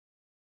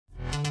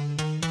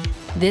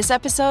This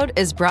episode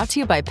is brought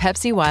to you by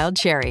Pepsi Wild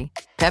Cherry.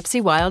 Pepsi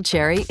Wild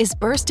Cherry is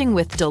bursting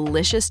with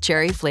delicious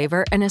cherry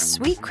flavor and a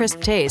sweet,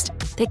 crisp taste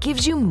that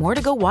gives you more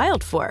to go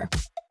wild for.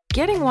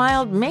 Getting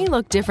wild may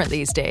look different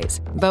these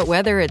days, but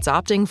whether it's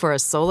opting for a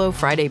solo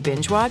Friday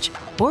binge watch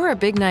or a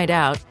big night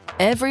out,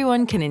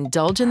 everyone can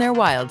indulge in their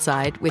wild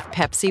side with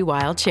Pepsi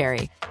Wild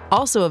Cherry.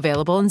 Also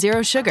available in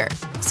Zero Sugar.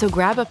 So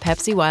grab a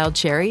Pepsi Wild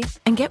Cherry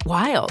and get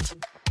wild.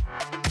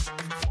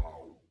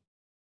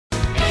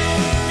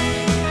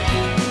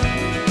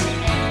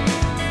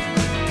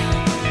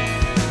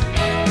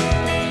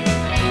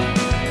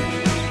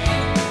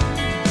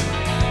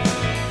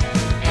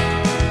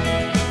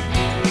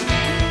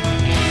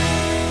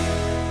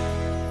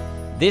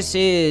 This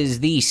is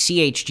the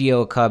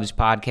CHGO Cubs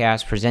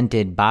podcast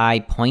presented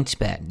by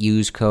PointsBet.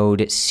 Use code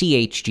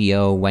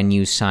CHGO when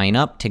you sign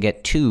up to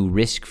get 2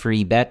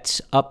 risk-free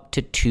bets up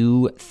to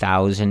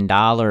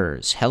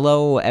 $2,000.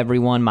 Hello,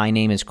 everyone. My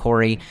name is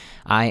Corey.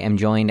 I am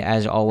joined,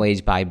 as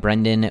always, by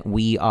Brendan.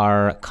 We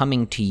are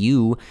coming to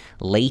you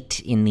late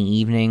in the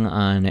evening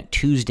on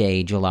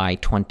Tuesday, July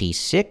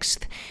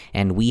 26th,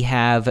 and we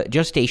have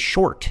just a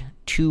short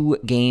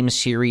 2-game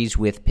series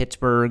with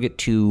Pittsburgh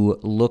to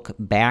look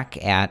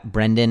back at.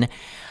 Brendan,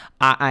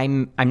 I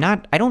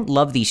don't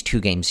love these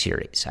 2-game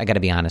series. I got to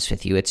be honest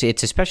with you. It's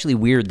especially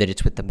weird that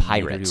it's with the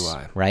Pirates, Neither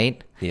do I.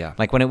 right? Yeah.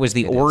 Like when it was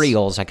the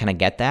Orioles, I kind of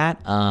get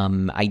that.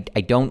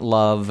 I don't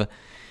love,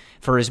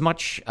 for as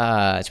much,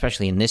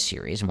 especially in this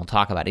series, and we'll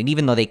talk about it,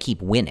 even though they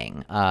keep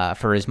winning,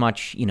 for as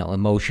much,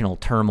 emotional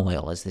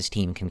turmoil as this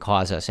team can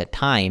cause us at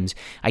times,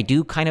 I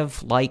do kind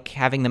of like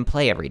having them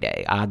play every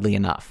day, oddly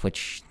enough,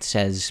 which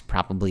says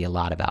probably a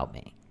lot about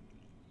me.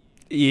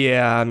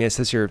 Yeah, I mean, it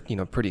says you're,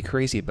 pretty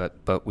crazy,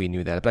 but we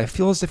knew that. But I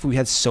feel as if we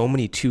had so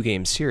many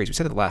 2-game series. We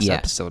said it the last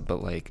episode,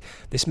 but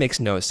this makes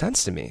no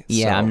sense to me.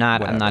 Yeah, so, I'm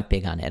whatever. not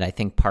big on it. I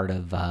think part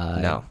of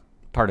the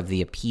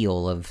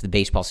appeal of the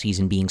baseball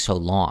season being so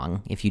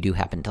long, if you do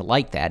happen to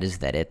like that, is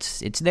that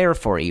it's there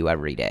for you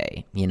every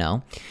day,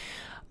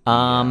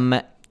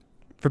 For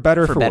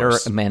better or for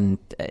worse. Man,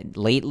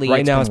 lately right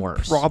it's now been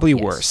worse. It's probably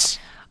worse.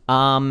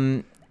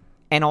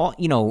 And all,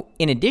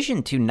 in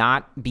addition to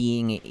not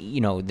being,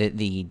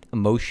 the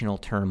emotional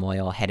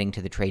turmoil heading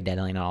to the trade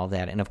deadline and all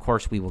that, and of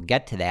course we will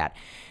get to that,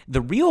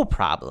 the real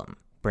problem,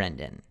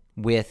 Brendan,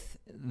 with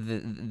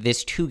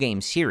this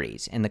 2-game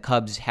series and the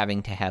Cubs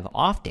having to have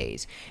off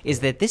days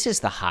is that this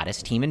is the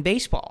hottest team in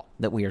baseball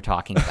that we are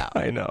talking about.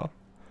 I know.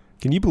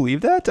 Can you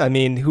believe that? I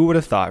mean, who would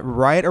have thought?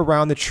 Right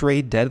around the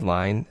trade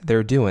deadline,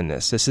 they're doing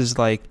this. This is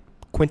like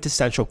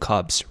quintessential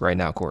Cubs right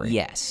now, Corey.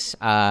 Yes.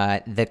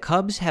 The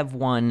Cubs have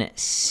won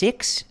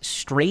 6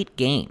 straight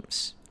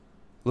games.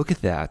 Look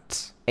at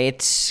that.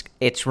 It's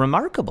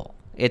remarkable.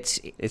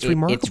 It's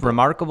remarkable. It's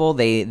remarkable.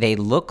 They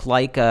look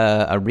like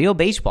a real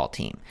baseball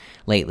team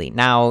lately.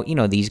 Now,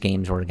 these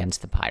games were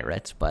against the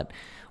Pirates, but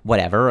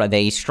whatever.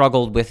 They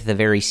struggled with the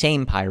very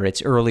same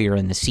Pirates earlier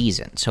in the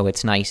season, so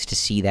it's nice to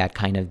see that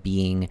kind of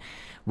being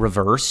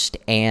reversed.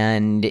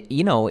 And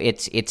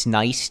it's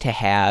nice to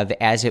have,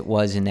 as it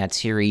was in that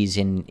series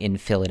in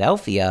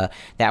Philadelphia,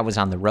 that was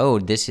on the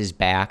road. This is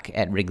back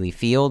at Wrigley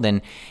Field,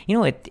 and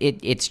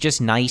it's just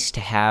nice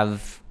to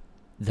have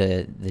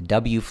the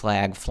W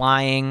flag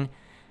flying.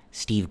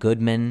 Steve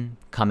Goodman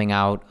coming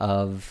out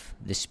of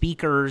the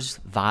speakers,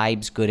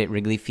 vibes good at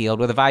Wrigley Field.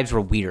 Well, the vibes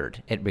were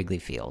weird at Wrigley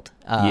Field.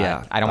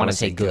 I don't want to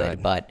say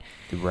good, but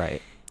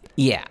right.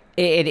 Yeah,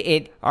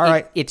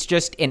 it's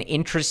just an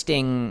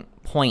interesting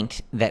point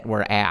that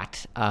we're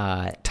at.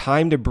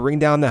 Time to bring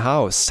down the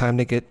house. Time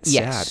to get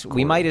yes, sad.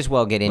 We might as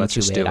well get Let's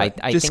into just it. do it.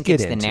 I Just think get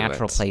it's the into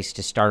natural it. place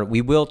to start. We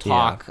will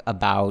talk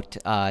about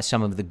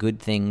some of the good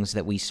things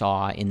that we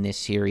saw in this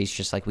series,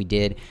 just like we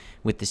did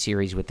with the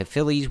series with the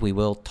Phillies. We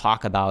will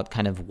talk about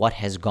kind of what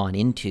has gone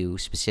into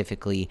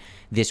specifically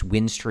this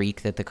win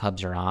streak that the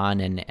Cubs are on,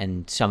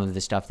 and some of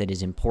the stuff that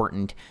is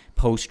important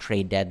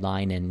post-trade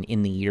deadline and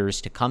in the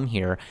years to come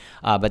here.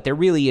 But there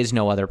really is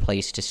no other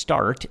place to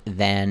start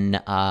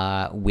than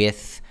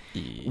with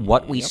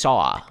what we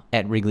saw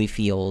at Wrigley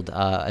Field,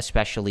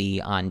 especially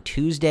on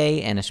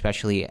Tuesday, and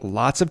especially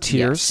lots of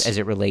tears as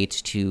it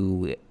relates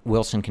to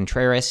Wilson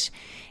Contreras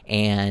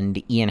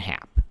and Ian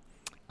Happ.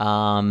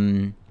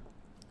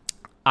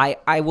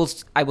 I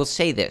will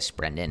say this,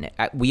 Brendan.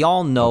 We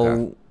all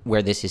know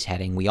where this is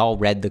heading. We all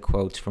read the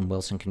quotes from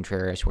Wilson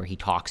Contreras where he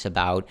talks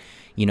about,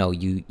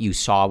 you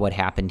saw what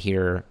happened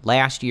here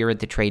last year at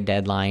the trade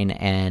deadline,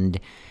 and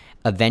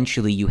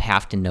eventually you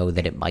have to know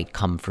that it might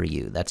come for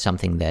you. That's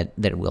something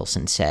that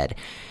Wilson said.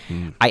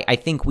 I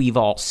think we've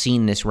all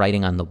seen this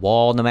writing on the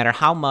wall, no matter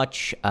how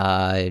much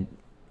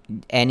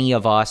any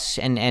of us,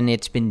 and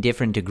it's been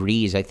different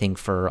degrees, I think,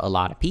 for a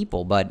lot of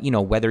people, but,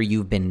 whether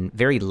you've been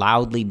very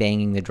loudly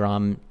banging the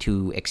drum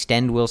to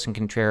extend Wilson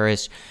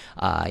Contreras,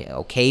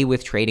 okay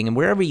with trading, and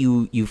wherever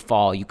you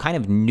fall, you kind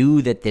of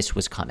knew that this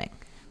was coming,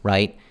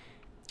 right?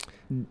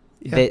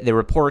 Yeah. The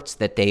reports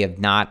that they have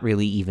not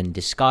really even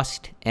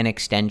discussed an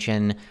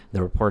extension,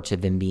 the reports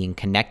of them being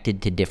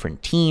connected to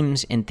different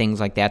teams and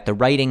things like that, the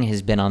writing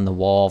has been on the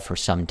wall for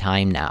some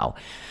time now.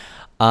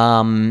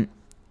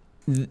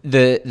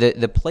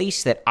 The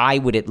place that I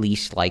would at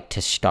least like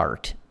to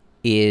start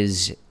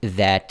is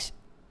that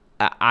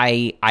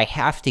I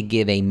have to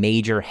give a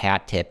major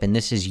hat tip, and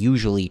this is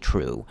usually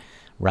true,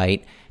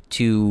 right,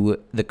 to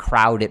the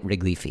crowd at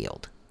Wrigley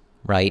Field,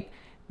 right?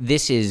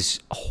 This is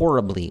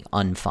horribly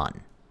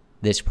unfun,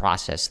 this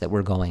process that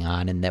we're going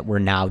on and that we're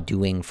now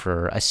doing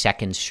for a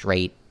second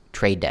straight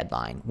trade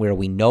deadline, where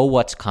we know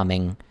what's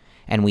coming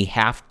and we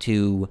have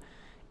to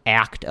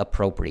act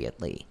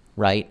appropriately,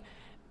 right?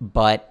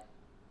 But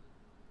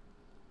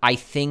I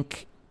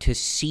think to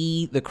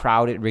see the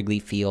crowd at Wrigley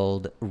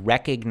Field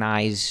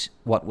recognize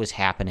what was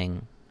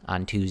happening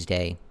on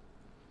Tuesday,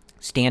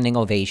 standing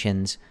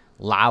ovations,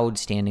 loud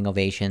standing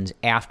ovations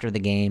after the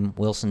game,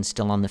 Wilson's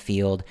still on the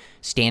field,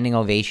 standing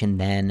ovation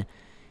then,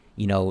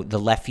 the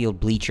left field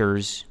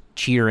bleachers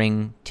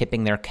cheering,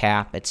 tipping their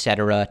cap,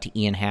 etc., to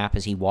Ian Happ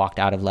as he walked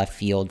out of left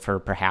field for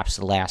perhaps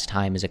the last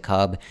time as a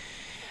Cub.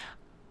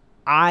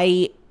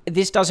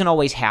 This doesn't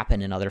always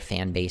happen in other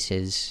fan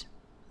bases.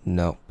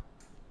 No.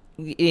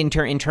 In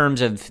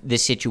terms of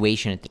this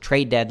situation at the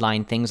trade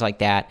deadline, things like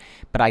that.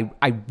 But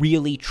I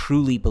really,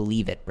 truly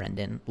believe it,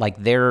 Brendan.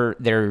 Like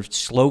their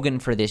slogan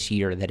for this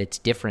year, that it's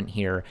different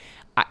here,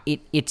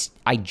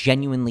 I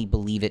genuinely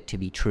believe it to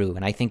be true.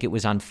 And I think it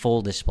was on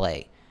full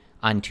display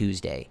on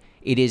Tuesday.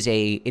 It is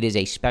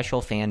a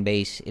special fan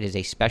base. It is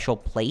a special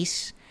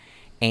place.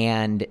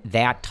 And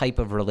that type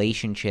of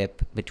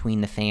relationship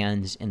between the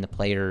fans and the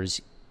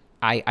players,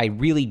 I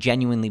really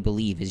genuinely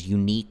believe is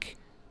unique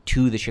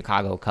to the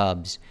Chicago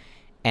Cubs.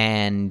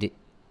 And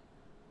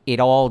it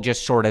all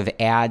just sort of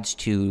adds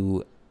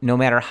to, no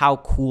matter how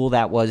cool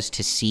that was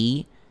to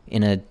see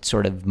in a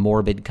sort of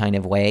morbid kind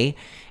of way,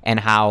 and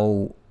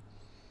how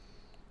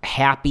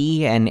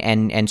happy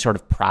and sort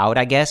of proud,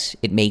 I guess,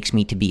 it makes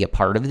me to be a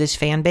part of this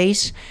fan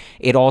base,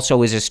 it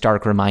also is a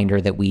stark reminder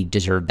that we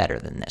deserve better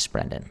than this,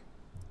 Brendan.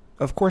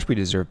 Of course we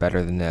deserve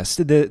better than this.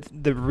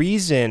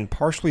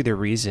 Partially the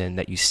reason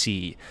that you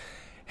see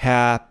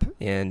Happ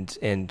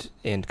and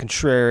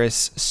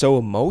Contreras so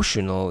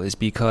emotional is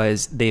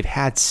because they've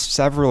had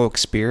several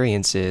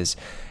experiences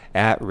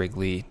at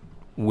Wrigley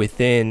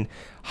within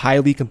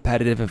highly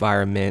competitive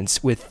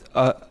environments with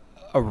a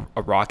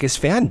raucous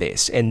fan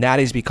base, and that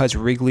is because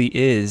Wrigley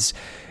is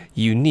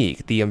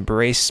unique. The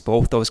embrace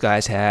both those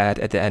guys had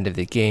at the end of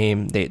the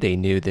game, they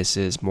knew this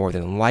is more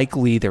than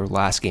likely their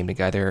last game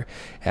together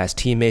as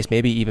teammates,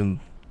 maybe even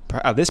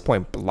at this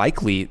point,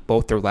 likely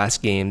both their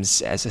last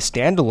games as a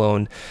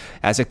standalone,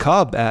 as a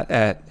Cub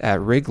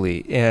at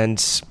Wrigley. And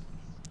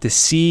to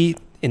see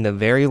in the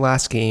very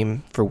last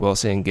game for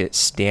Wilson get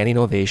standing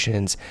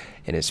ovations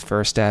in his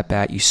first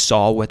at-bat, you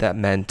saw what that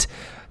meant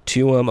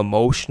to him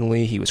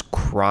emotionally. He was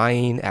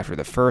crying after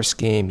the first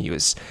game. He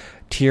was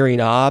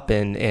tearing up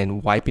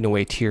and wiping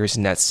away tears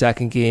in that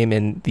second game.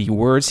 And the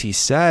words he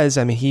says,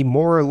 he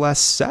more or less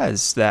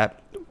says that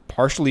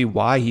partially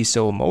why he's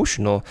so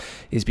emotional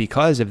is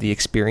because of the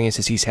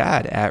experiences he's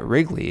had at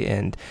Wrigley.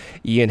 And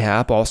Ian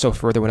Happ also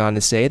further went on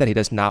to say that he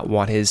does not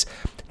want his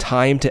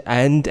time to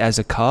end as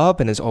a Cub,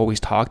 and has always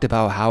talked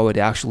about how it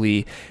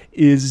actually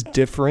is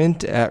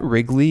different at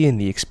Wrigley, and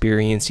the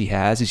experience he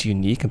has is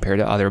unique compared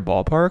to other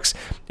ballparks.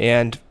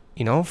 And,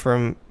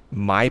 from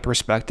my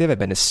perspective, I've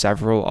been to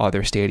several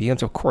other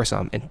stadiums. Of course,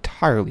 I'm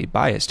entirely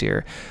biased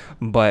here,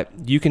 but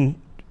you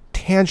can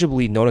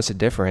tangibly notice a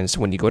difference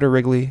when you go to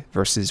Wrigley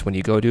versus when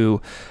you go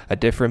to a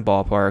different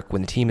ballpark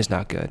when the team is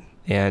not good.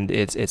 And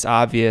it's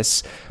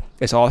obvious.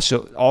 It's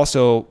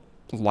also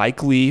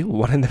likely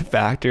one of the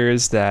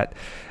factors that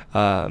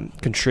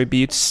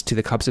contributes to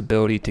the Cubs'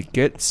 ability to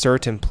get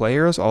certain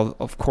players.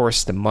 Of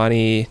course, the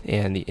money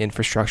and the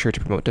infrastructure to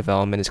promote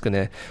development is going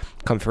to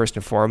come first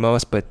and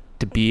foremost, but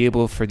to be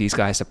able for these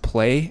guys to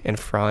play in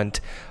front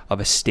of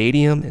a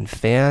stadium and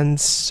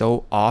fans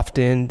so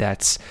often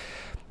that's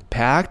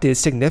packed is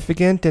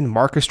significant, and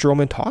Marcus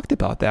Stroman talked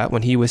about that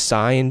when he was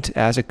signed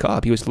as a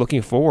Cub. He was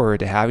looking forward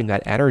to having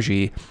that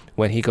energy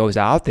when he goes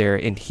out there,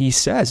 and he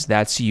says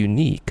that's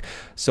unique.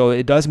 So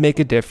it does make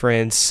a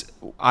difference.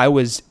 I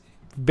was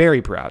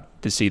very proud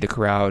to see the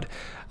crowd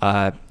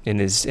in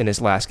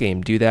his last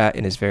game do that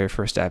in his very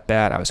first at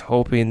bat. I was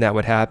hoping that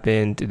would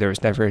happen. There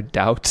was never a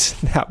doubt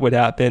that would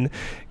happen,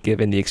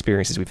 given the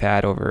experiences we've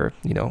had over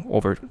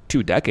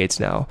 2 decades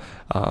now,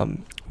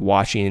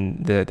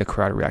 watching the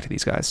crowd react to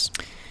these guys.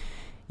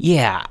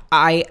 Yeah,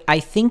 I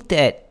think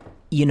that,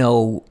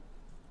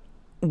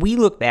 we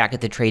look back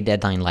at the trade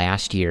deadline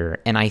last year,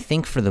 and I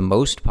think for the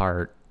most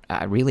part,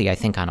 I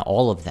think on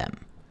all of them,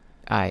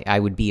 I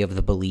would be of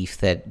the belief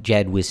that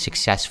Jed was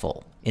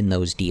successful in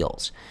those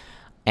deals.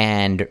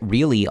 And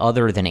really,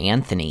 other than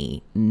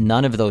Anthony,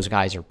 none of those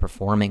guys are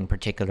performing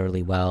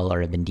particularly well or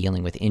have been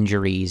dealing with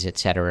injuries, et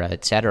cetera,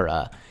 et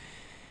cetera.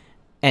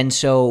 And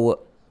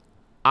so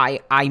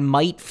I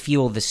might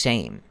feel the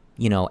same,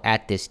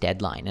 at this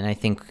deadline. And I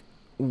think,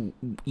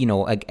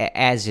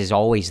 as is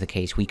always the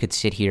case, we could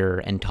sit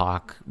here and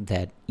talk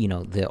that,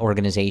 the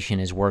organization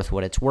is worth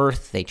what it's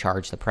worth. They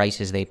charge the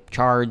prices they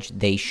charge.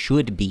 They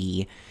should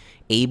be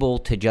able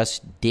to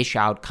just dish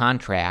out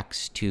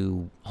contracts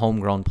to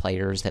homegrown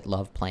players that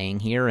love playing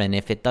here. And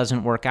if it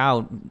doesn't work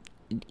out,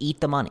 eat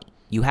the money.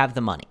 You have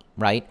the money,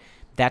 right?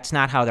 That's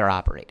not how they're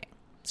operating.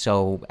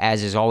 So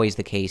as is always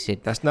the case,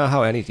 that's not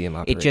how any team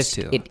operates.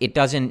 It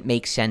doesn't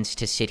make sense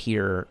to sit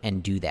here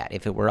and do that.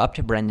 If it were up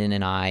to Brendan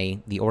and I,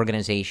 the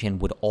organization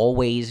would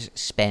always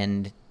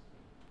spend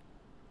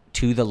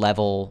to the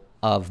level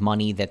of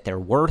money that they're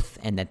worth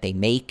and that they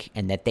make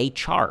and that they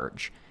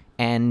charge.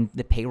 And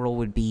the payroll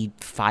would be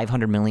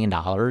 $500 million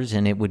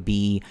and it would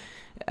be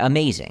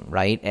amazing,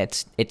 right?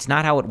 It's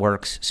not how it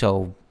works.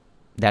 So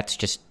that's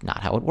just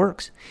not how it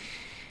works.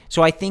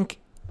 So I think,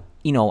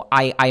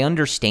 I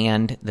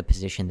understand the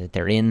position that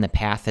they're in, the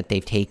path that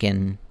they've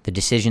taken, the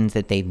decisions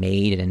that they've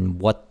made, and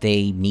what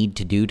they need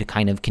to do to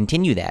kind of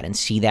continue that and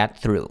see that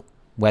through,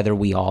 whether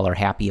we all are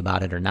happy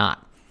about it or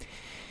not.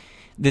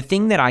 The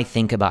thing that I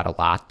think about a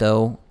lot,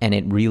 though, and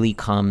it really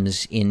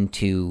comes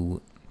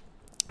into,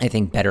 I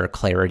think, better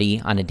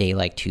clarity on a day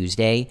like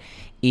Tuesday,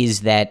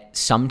 is that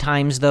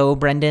sometimes, though,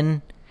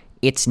 Brendan,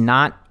 it's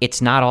not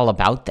all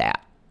about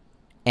that.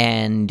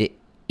 And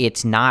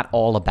it's not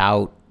all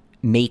about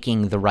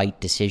making the right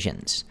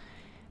decisions.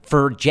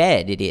 For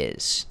Jed, it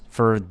is.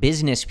 For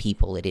business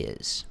people, it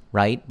is,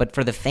 right? But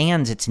for the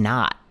fans, it's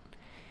not.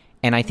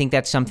 And I think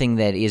that's something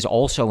that is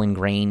also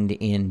ingrained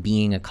in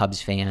being a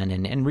Cubs fan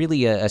and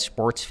really a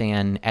sports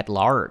fan at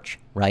large,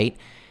 right?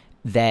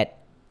 That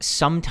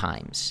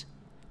sometimes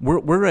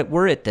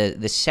we're at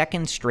the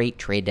second straight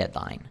trade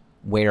deadline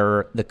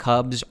where the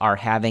Cubs are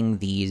having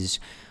these,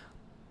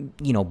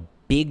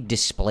 big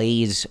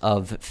displays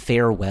of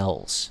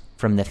farewells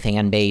from the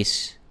fan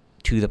base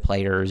to the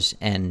players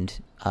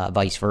and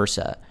vice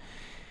versa.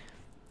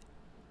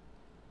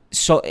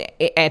 So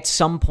at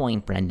some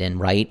point, Brendan,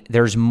 right,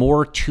 there's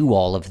more to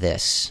all of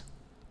this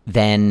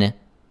than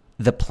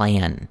the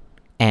plan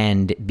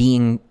and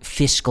being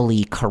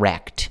fiscally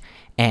correct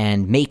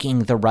and making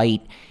the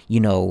right,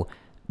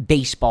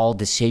 baseball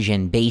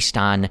decision based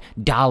on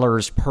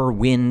dollars per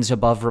wins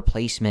above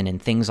replacement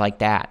and things like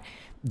that.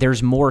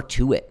 There's more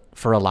to it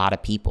for a lot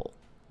of people.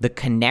 The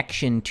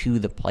connection to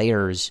the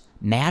players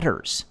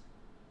matters.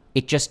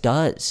 It just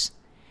does.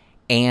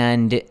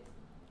 And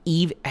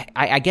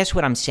I guess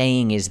what I'm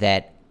saying is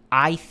that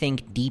I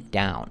think deep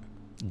down,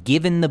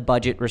 given the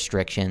budget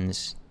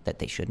restrictions that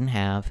they shouldn't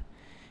have,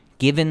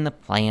 given the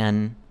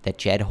plan that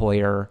Jed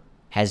Hoyer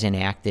has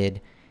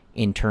enacted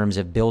in terms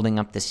of building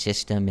up the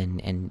system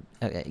and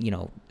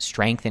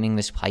strengthening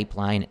this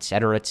pipeline, et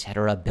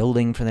cetera,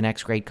 building for the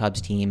next great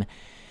Cubs team,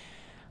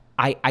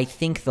 I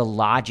think the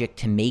logic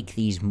to make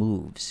these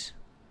moves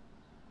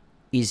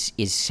is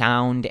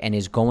sound and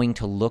is going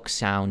to look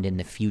sound in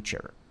the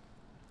future.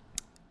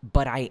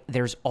 But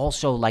there's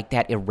also like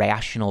that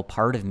irrational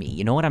part of me.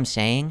 You know what I'm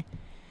saying?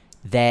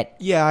 That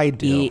I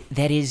do.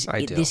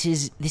 This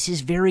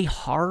is very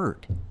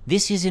hard.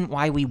 This isn't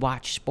why we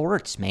watch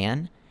sports,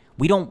 man.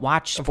 We don't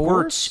watch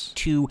sports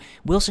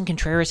Wilson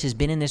Contreras has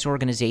been in this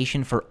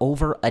organization for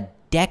over a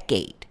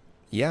decade.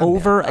 Yeah,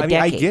 over a decade.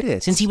 I get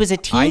it. Since he was a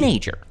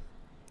teenager.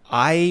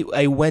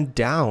 I went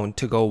down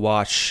to go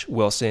watch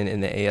Wilson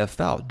in the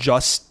AFL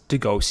just to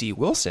go see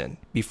Wilson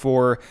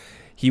before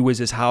he was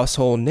his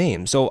household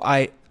name. So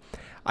I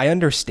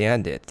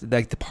understand it.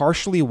 Like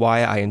partially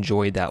why I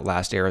enjoyed that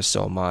last era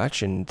so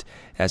much, and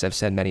as I've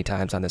said many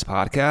times on this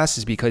podcast,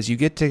 is because you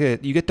get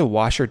to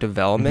watch their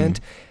development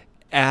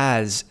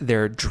as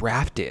they're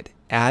drafted,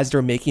 as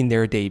they're making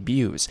their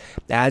debuts,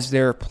 as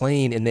they're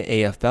playing in the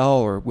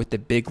AFL or with the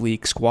big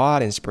league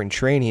squad in spring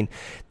training.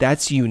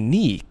 That's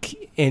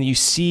unique, and you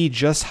see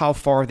just how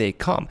far they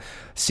come.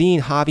 Seeing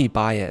Javi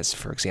Baez,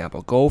 for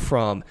example, go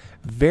from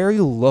very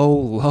low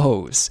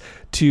lows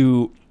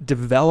to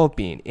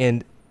developing,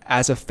 and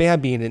as a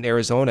fan being in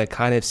Arizona,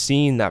 kind of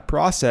seeing that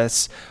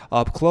process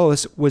up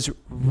close was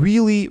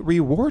really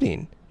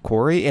rewarding,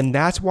 Corey. And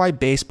that's why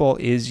baseball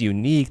is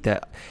unique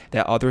that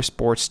other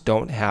sports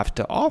don't have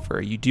to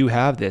offer. You do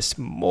have this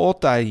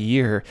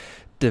multi-year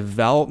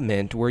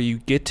development where you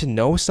get to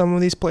know some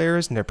of these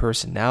players and their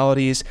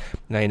personalities.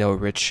 And I know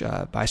Rich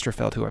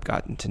Bysterfeld, who I've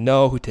gotten to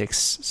know, who takes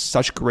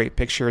such great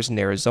pictures in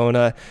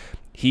Arizona.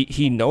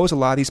 He knows a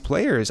lot of these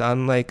players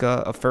on like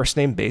a first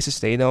name basis.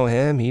 They know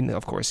him. He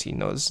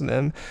knows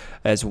them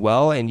as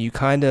well. And you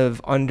kind of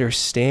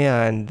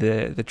understand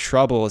the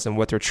troubles and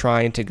what they're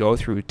trying to go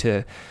through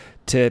to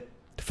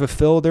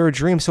fulfill their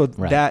dreams. So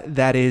right.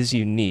 that is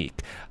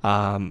unique.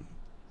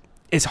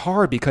 It's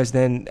hard because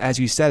then, as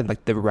you said,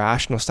 like the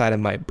rational side of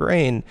my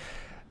brain,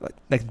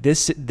 like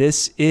this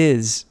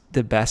is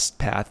the best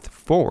path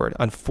forward.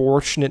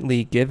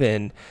 Unfortunately,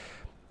 given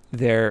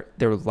their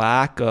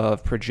lack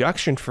of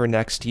projection for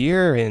next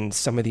year and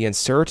some of the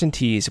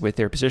uncertainties with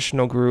their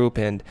positional group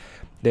and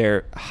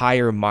their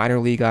higher minor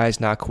league guys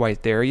not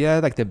quite there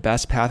yet, like the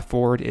best path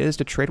forward is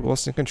to trade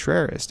Wilson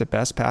Contreras. The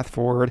best path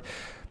forward,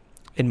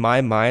 in my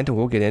mind, and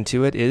we'll get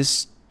into it,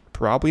 is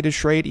probably to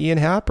trade Ian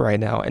Happ right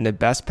now. And the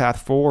best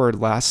path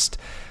forward last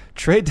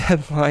trade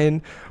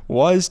deadline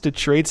was to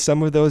trade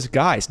some of those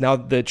guys. Now,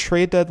 the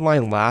trade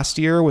deadline last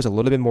year was a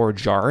little bit more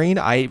jarring.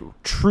 I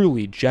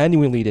truly,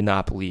 genuinely did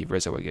not believe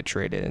Rizzo would get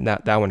traded, and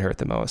that one hurt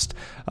the most.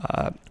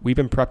 We've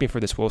been prepping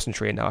for this Wilson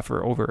trade now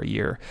for over a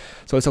year,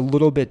 so it's a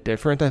little bit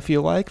different, I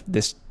feel like,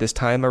 this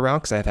time around,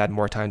 because I've had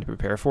more time to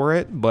prepare for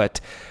it. But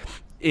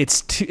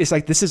it's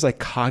like, this is like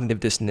cognitive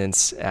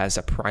dissonance as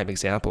a prime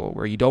example,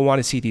 where you don't want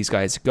to see these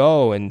guys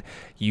go, and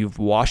you've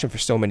watched them for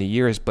so many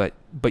years, but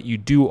you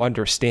do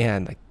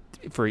understand, like,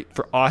 for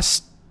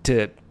us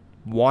to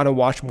want to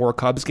watch more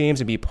Cubs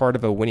games and be part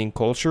of a winning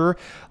culture,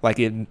 like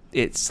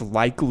it's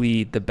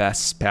likely the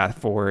best path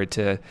forward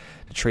to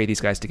trade these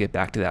guys to get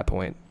back to that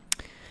point.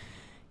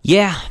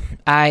 Yeah,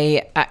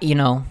 I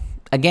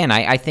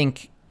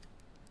think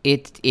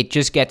it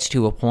just gets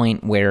to a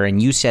point where,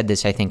 and you said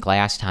this, I think,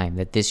 last time,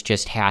 that this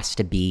just has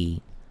to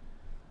be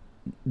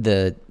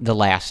the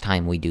last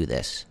time we do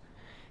this,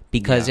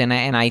 because and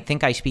I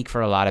think I speak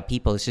for a lot of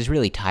people. This is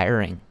really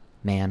tiring,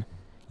 man.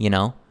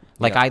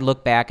 Like, I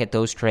look back at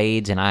those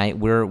trades,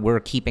 and we're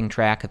keeping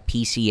track of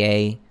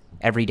PCA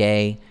every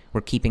day.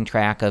 We're keeping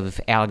track of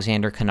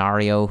Alexander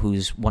Canario,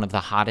 who's one of the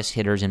hottest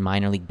hitters in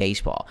minor league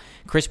baseball.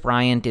 Chris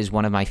Bryant is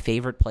one of my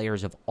favorite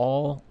players of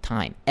all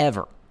time,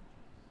 ever.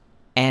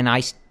 And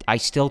I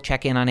still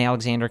check in on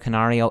Alexander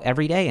Canario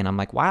every day, and I'm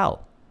like,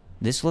 wow,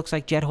 this looks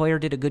like Jed Hoyer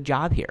did a good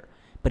job here.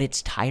 But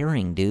it's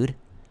tiring, dude.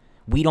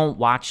 We don't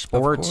watch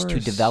sports to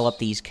develop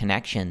these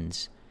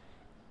connections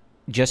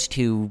just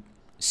to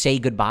say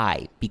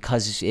goodbye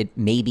because it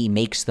maybe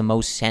makes the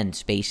most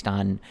sense based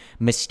on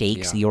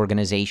mistakes the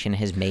organization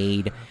has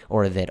made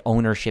or that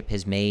ownership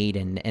has made,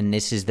 and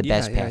this is the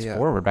best path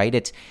forward,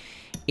 right?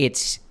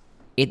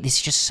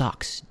 This just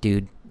sucks,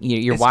 dude.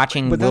 You're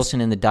watching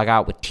Wilson in the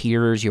dugout with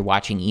tears. You're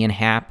watching Ian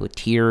Happ with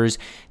tears.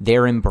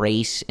 Their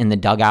embrace in the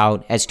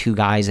dugout as two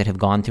guys that have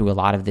gone through a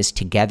lot of this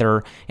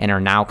together and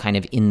are now kind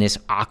of in this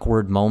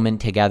awkward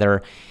moment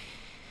together.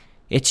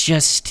 It's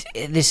just,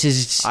 this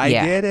is, I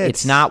get it.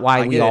 It's not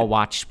why we all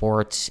watch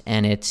sports,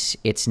 and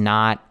it's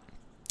not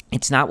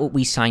what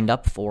we signed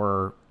up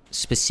for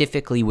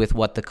specifically with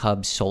what the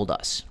Cubs sold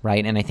us,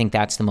 right? And I think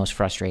that's the most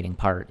frustrating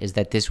part, is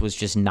that this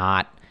was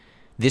not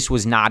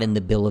in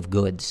the bill of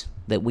goods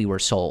that we were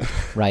sold,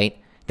 right?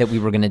 That we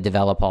were going to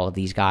develop all of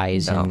these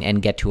guys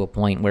and get to a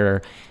point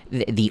where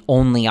the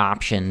only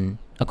option,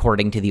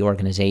 according to the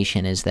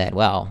organization, is that,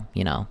 well,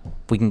 if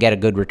we can get a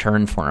good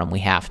return for them, we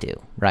have to,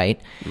 right?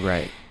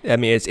 Right. I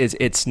mean,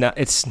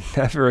 it's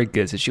never a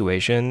good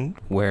situation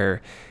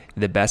where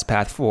the best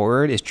path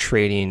forward is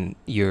trading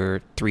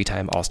your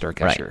 3-time All-Star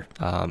catcher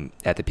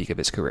at the peak of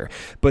his career.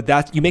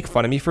 But you make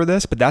fun of me for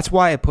this, but that's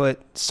why I put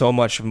so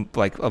much of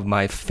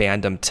my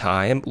fandom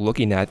time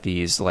looking at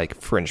these like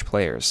fringe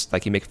players.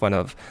 Like, you make fun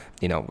of,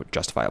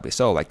 justifiably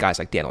so, like guys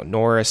like Daniel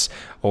Norris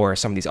or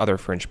some of these other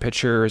fringe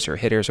pitchers or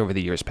hitters over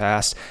the years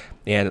past,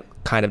 and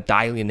kind of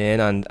dialing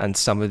in on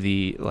some of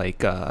the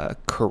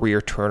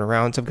career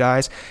turnarounds of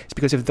guys. It's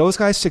because if those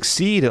guys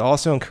succeed, it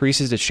also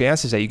increases the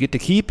chances that you get to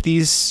keep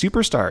these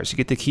superstars. You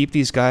get to keep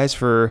these guys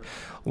for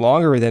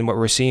longer than what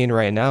we're seeing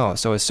right now.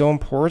 So it's so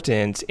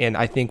important. And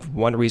I think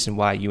one reason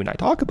why you and I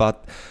talk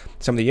about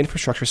some of the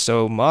infrastructure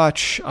so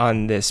much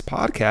on this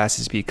podcast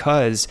is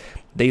because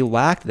they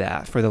lacked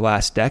that for the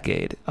last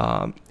decade.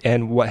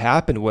 And what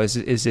happened was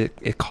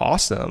it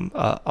cost them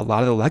a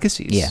lot of the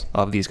legacies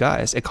of these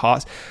guys. It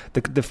cost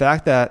the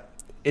fact that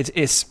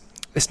it's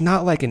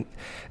not like an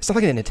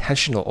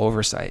intentional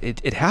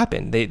oversight. It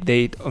happened.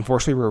 They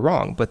unfortunately were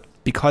wrong, but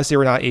because they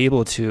were not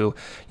able to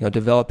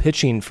develop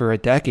pitching for a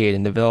decade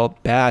and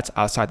develop bats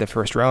outside the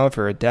first round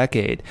for a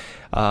decade,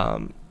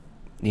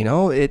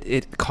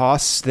 it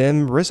costs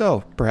them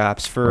Rizzo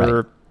perhaps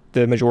for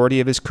the majority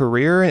of his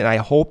career, and I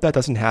hope that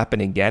doesn't happen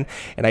again.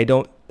 And I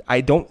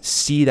don't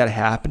see that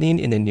happening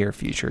in the near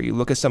future. You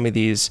look at some of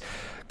these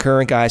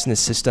current guys in the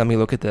system. You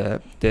look at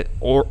the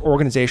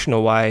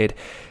organizational wide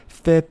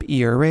FIP,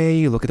 ERA.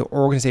 You look at the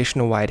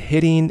organizational wide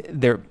hitting.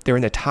 They're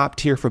in the top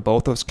tier for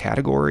both those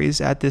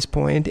categories at this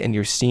point, and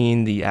you're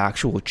seeing the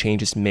actual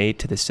changes made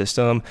to the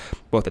system,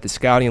 both at the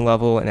scouting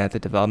level and at the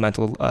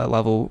developmental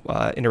level,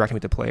 interacting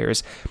with the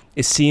players.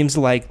 It seems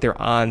like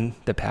they're on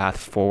the path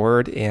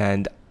forward,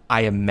 and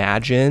I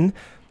imagine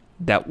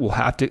that we'll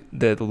have to,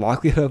 the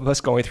likelihood of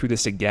us going through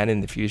this again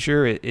in the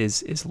future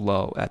is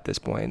low at this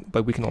point,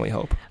 but we can only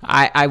hope.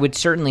 I would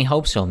certainly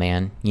hope so,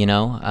 man.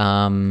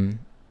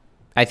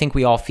 I think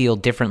we all feel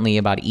differently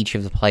about each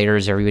of the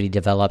players. Everybody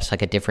develops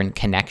like a different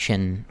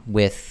connection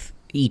with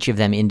each of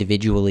them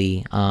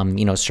individually.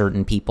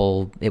 Certain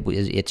people,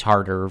 it's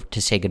harder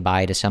to say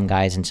goodbye to some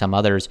guys and some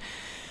others.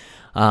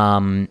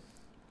 I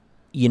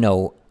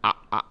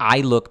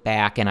look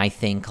back and I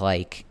think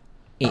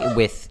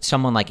with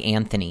someone like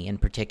Anthony in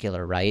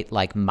particular, right?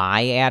 Like,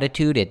 my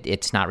attitude,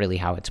 it's not really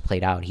how it's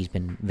played out. He's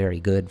been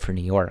very good for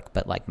New York,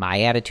 but like,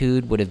 my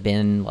attitude would have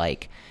been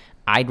like,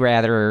 I'd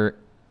rather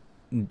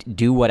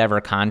do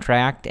whatever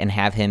contract and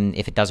have him,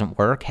 if it doesn't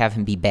work, have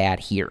him be bad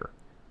here,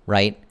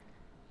 right?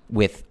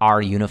 With our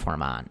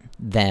uniform on,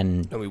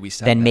 than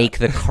make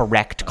the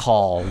correct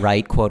call,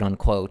 right? Quote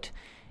unquote.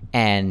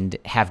 and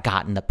have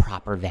gotten the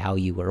proper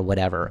value or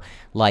whatever.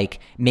 Like,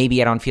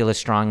 maybe I don't feel as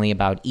strongly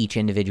about each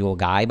individual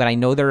guy, but I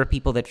know there are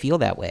people that feel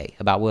that way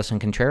about Wilson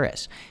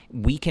Contreras.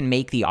 We can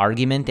make the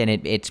argument, and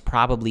it's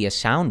probably a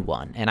sound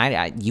one.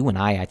 And you and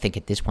I think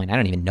at this point, I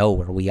don't even know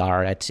where we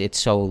are. It's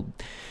so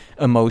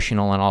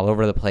emotional and all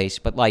over the place.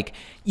 But like,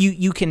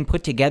 you can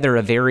put together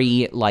a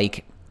very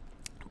like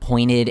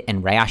pointed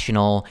and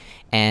rational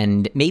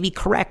and maybe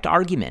correct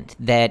argument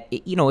that,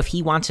 you know, if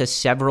he wants a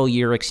several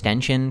year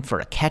extension for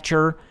a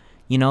catcher,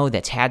 you know,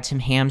 that's had some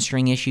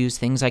hamstring issues,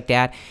 things like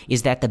that,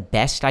 is that the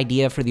best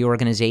idea for the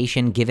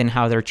organization given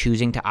how they're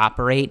choosing to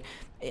operate?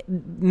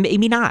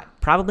 Maybe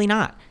not, probably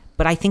not.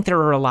 But I think there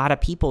are a lot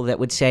of people that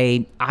would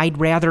say, I'd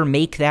rather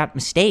make that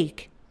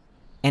mistake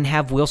and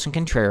have Wilson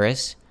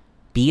Contreras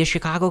be a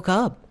Chicago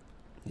Cub.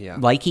 Yeah.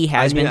 Like he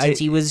has been since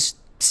he was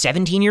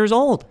 17 years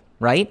old,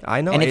 right?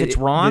 I know. And if it's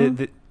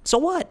wrong, so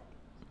what?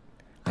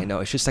 I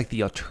know. It's just like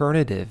the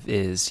alternative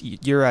is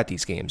you're at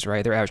these games,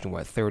 right? They're averaging,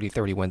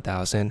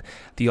 31,000.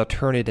 The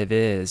alternative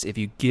is if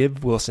you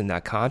give Wilson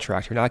that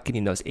contract, you're not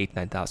getting those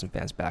 9,000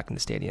 fans back in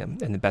the stadium.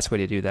 And the best way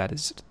to do that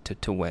is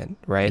to win,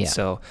 right? Yeah.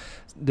 So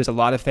there's a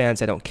lot of fans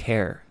that don't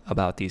care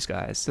about these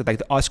guys. So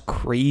like us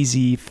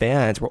crazy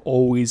fans, we're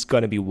always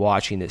going to be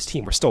watching this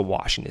team. We're still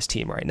watching this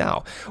team right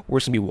now. We're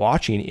just going to be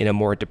watching in a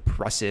more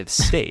depressive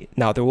state.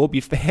 Now, there will be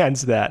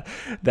fans that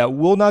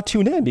will not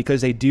tune in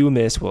because they do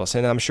miss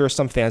Wilson. I'm sure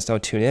some fans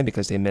don't tune in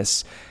because they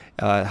miss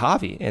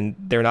Javi, and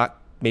they're not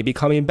maybe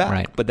coming back.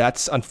 Right. But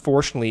that's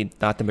unfortunately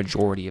not the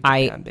majority of the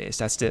fan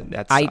base. I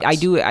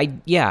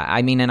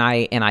mean, and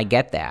I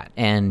get that.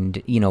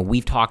 And, you know,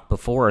 we've talked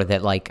before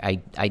that, like,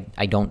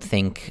 I don't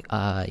think,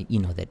 you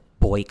know, that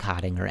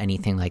boycotting or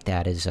anything like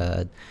that is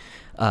a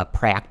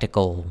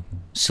practical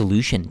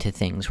solution to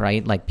things,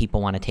 right? Like,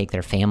 people want to take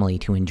their family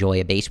to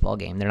enjoy a baseball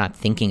game. They're not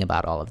thinking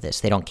about all of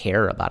this. They don't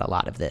care about a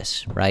lot of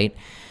this, right?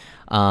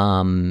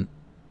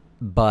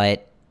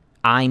 But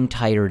I'm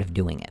tired of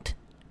doing it.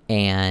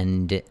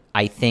 And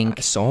I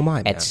think so am I,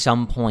 man. At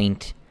some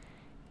point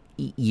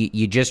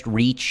you just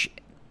reach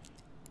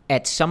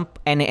at some,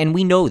 and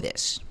we know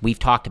this. We've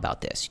talked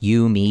about this.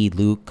 You, me,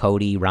 Luke,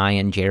 Cody,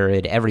 Ryan,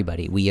 Jared,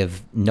 everybody. We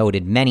have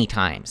noted many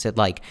times that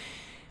like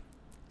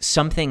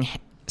something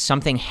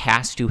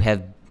has to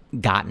have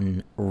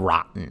gotten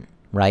rotten,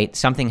 right?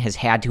 Something has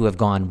had to have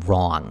gone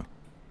wrong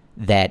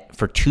that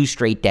for 2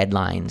 straight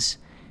deadlines,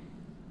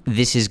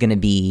 this is going to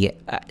be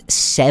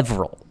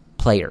several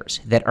players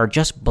that are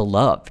just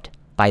beloved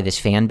by this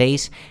fan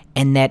base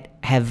and that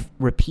have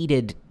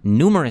repeated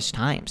numerous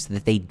times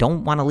that they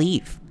don't want to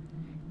leave.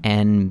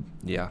 And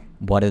yeah,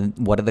 what do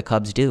the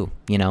Cubs do?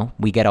 You know,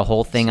 we get a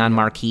whole thing on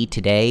Marquee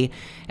today.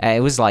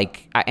 It was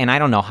like, and I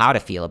don't know how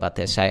to feel about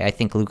this. I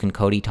think Luke and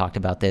Cody talked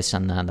about this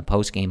on the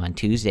post game on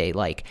Tuesday.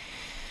 Like,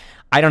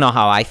 I don't know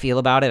how I feel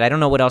about it. I don't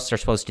know what else they're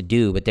supposed to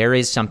do, but there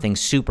is something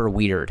super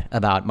weird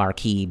about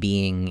Marquee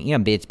being, you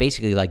know, it's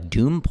basically like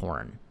doom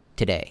porn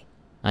today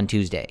on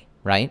Tuesday.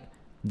 Right?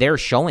 They're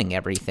showing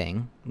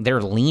everything.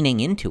 They're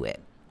leaning into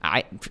it.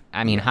 I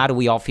mean, how do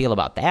we all feel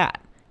about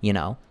that? You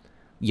know,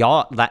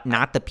 y'all,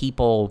 not the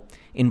people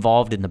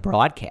involved in the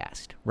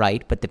broadcast,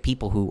 right? But the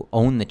people who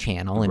own the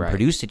channel and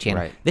produce the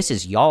channel. Right. This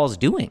is y'all's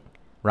doing,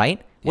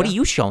 right? What are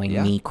you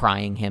showing me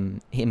crying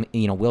him,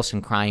 you know,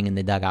 Wilson crying in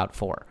the dugout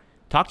for?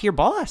 Talk to your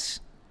boss.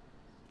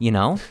 You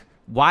know,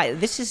 why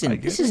this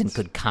isn't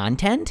good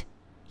content.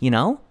 You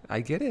know? I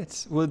get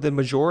it. Well, the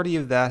majority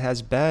of the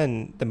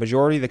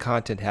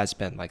content has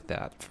been like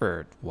that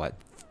for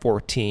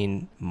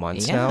 14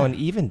 months now, and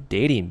even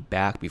dating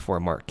back before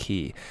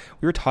Marquee.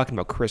 We were talking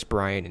about Kris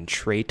Bryant and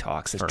trade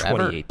talks since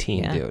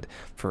 2018, dude.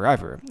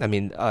 Forever. I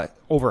mean,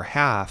 over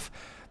half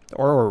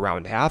or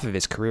around half of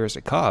his career as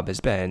a Cub has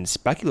been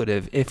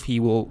speculative if he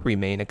will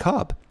remain a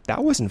Cub.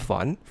 That wasn't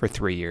fun for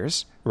 3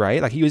 years,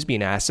 right? Like, he was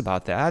being asked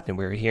about that, and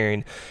we were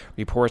hearing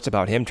reports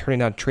about him turning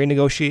down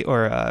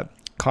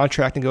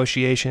contract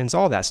negotiations,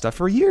 all that stuff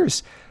for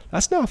years.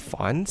 That's not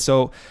fun.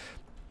 So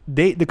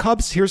the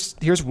Cubs,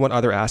 here's one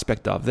other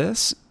aspect of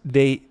this.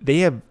 They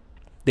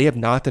have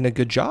not done a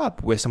good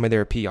job with some of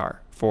their PR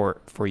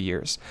for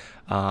years.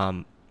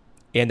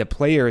 And the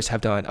players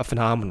have done a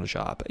phenomenal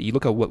job. You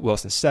look at what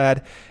Wilson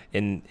said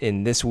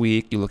in this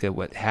week, you look at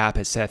what Happ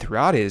has said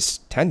throughout his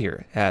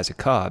tenure as a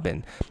Cub,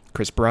 and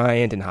Kris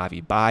Bryant and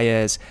Javi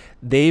Baez,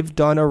 they've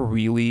done a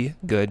really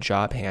good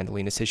job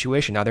handling the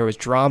situation. Now, there was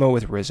drama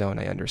with Rizzo, and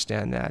I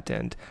understand that.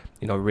 And,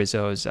 you know,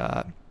 Rizzo's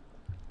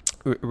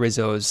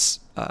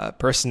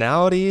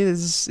personality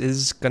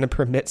is going to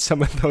permit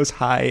some of those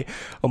high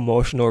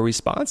emotional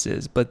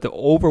responses, but the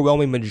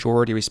overwhelming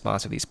majority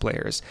response of these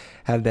players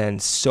have been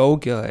so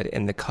good,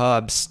 and the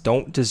Cubs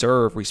don't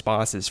deserve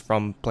responses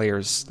from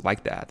players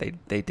like that.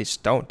 They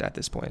just don't at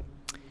this point.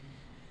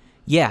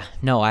 Yeah,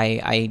 no,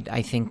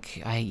 I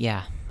think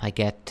I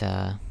get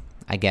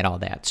all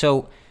that.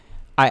 So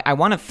I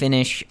want to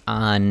finish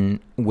on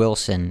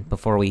Wilson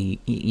before we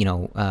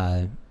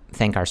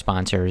thank our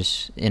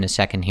sponsors in a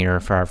second here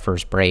for our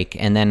first break.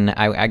 And then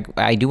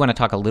I do want to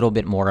talk a little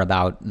bit more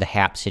about the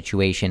Happ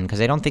situation,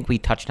 because I don't think we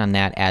touched on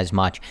that as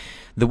much.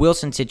 The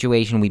Wilson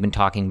situation we've been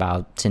talking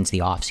about since the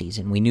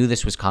offseason. We knew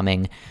this was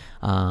coming.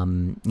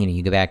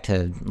 You go back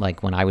to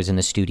like when I was in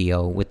the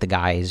studio with the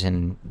guys,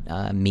 and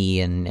me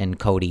and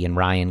Cody and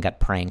Ryan got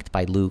pranked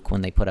by Luke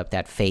when they put up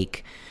that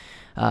fake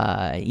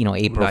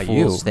April Not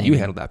Fool's thing. You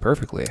handled that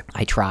perfectly.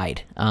 I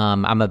tried.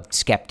 I'm a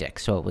skeptic,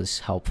 so it was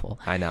helpful.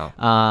 I know.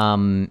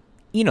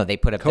 They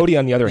put up Cody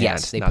on the other hand.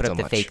 Yes, they put up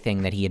the fake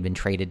thing that he had been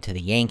traded to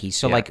the Yankees.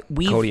 So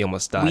Cody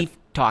almost died. We've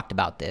talked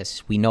about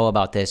this. We know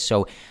about this.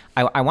 So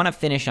I want to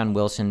finish on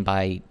Wilson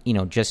by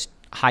just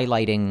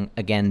highlighting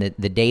again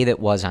the day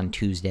that was on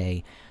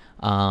Tuesday.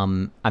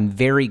 I'm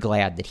very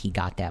glad that he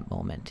got that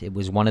moment. It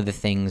was one of the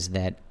things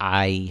that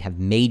I have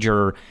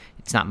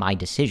it's not my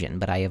decision,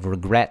 but I have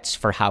regrets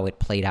for how it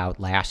played out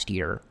last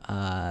year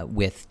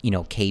with,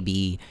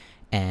 KB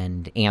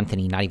and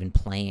Anthony not even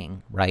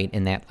playing, right,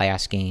 in that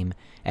last game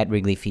at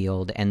Wrigley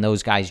Field, and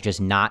those guys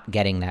just not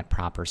getting that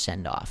proper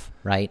send-off,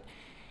 right?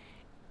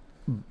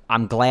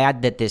 I'm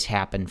glad that this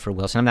happened for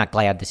Wilson. I'm not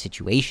glad the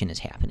situation is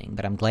happening,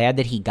 but I'm glad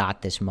that he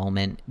got this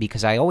moment,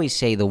 because I always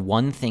say the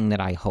one thing that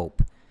I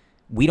hope,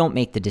 we don't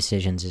make the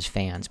decisions as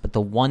fans, but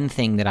the one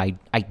thing that I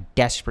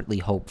desperately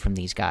hope from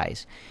these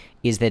guys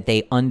is that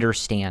they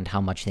understand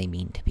how much they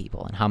mean to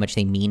people and how much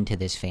they mean to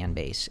this fan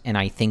base. And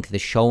I think the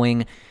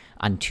showing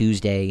on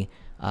Tuesday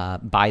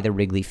by the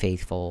Wrigley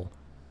faithful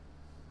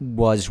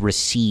was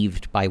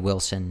received by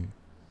Wilson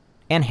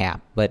and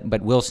Happ,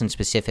 but Wilson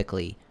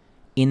specifically,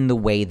 in the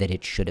way that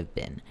it should have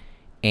been.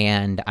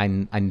 And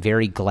I'm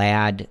very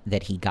glad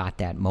that he got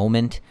that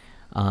moment.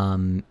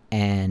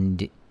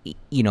 And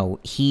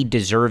he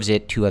deserves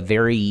it to a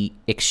very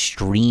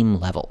extreme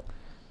level,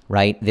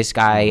 right? This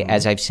guy,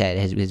 as I've said,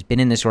 has been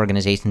in this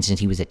organization since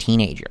he was a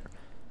teenager,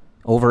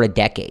 over a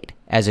decade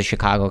as a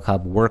Chicago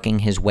Cub, working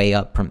his way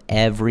up from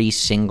every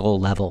single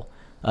level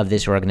of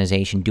this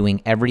organization,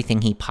 doing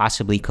everything he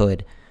possibly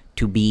could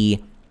to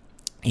be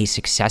a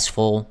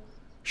successful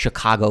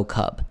Chicago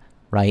Cub,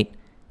 right?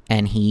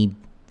 And he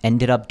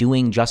ended up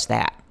doing just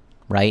that,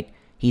 right?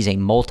 He's a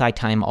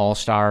multi-time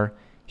All-Star.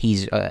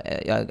 He's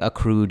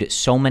accrued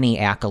so many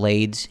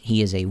accolades.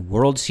 He is a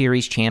World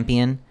Series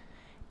champion,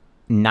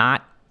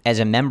 not as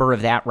a member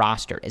of that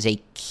roster, as a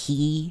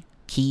key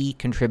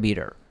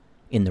contributor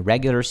in the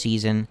regular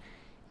season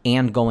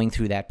and going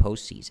through that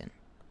postseason,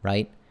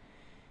 right?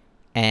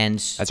 And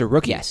as a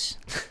rookie. Yes.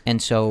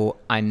 And so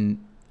I'm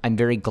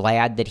very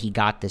glad that he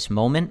got this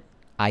moment.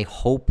 I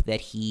hope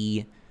that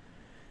he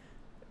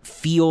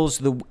feels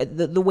the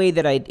way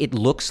that it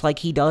looks like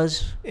he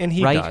does. And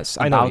he right? does.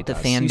 I know he does.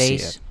 About the fan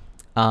base.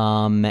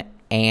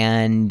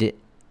 And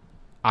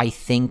I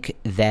think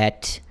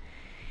that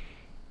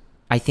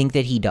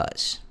he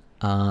does.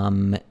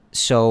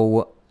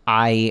 So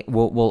I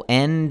will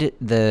end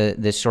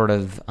the sort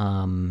of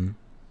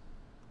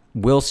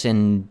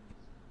Wilson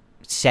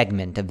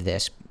segment of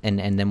this,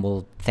 and then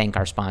we'll thank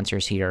our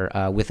sponsors here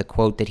with a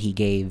quote that he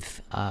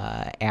gave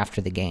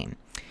after the game.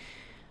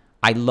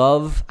 I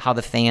love how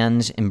the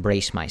fans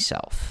embrace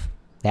myself.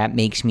 That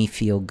makes me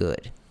feel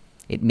good.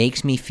 It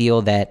makes me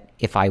feel that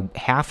if I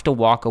have to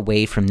walk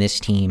away from this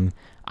team,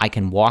 I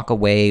can walk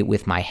away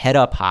with my head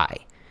up high,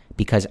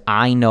 because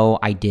I know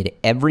I did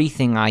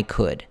everything I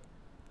could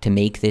to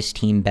make this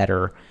team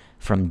better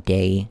from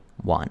day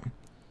one.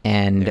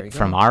 And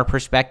from our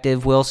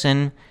perspective,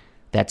 Wilson,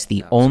 that's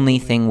the only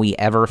thing we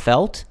ever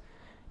felt.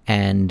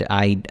 And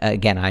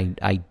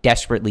I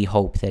desperately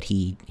hope that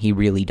he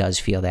really does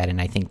feel that, and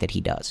I think that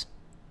he does.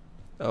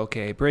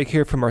 Okay, break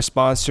here from our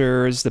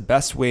sponsors. The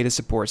best way to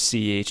support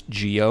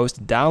CHGO is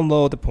to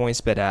download the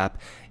PointsBet app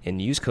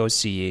and use code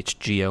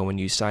CHGO when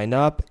you sign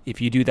up.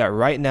 If you do that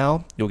right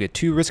now, you'll get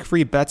 2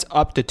 risk-free bets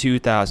up to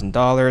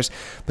 $2,000.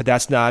 But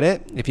that's not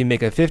it. If you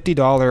make a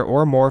 $50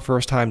 or more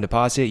first-time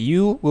deposit,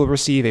 you will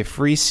receive a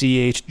free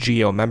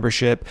CHGO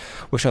membership,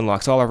 which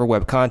unlocks all of our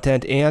web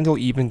content, and you'll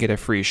even get a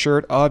free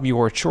shirt of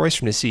your choice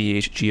from the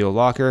CHGO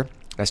locker.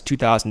 That's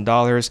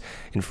 $2,000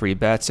 in free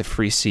bets, a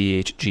free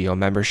CHGO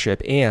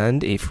membership,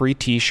 and a free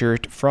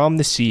t-shirt from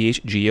the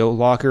CHGO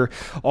locker,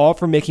 all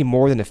for making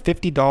more than a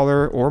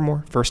 $50 or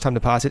more first-time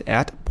deposit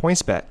at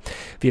PointsBet.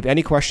 If you have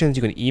any questions,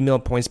 you can email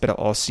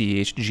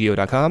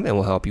pointsbet@allchgo.com, and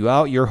we'll help you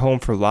out. Your home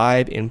for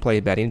live in-play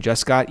betting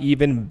just got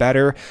even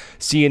better.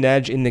 See an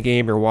edge in the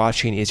game you're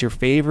watching. Is your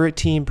favorite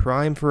team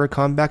primed for a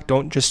comeback?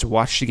 Don't just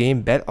watch the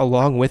game. Bet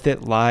along with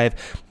it live.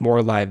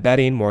 More live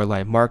betting, more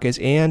live markets,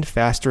 and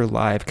faster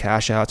live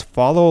cash-outs.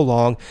 Follow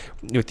along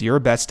with your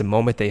bets the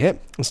moment they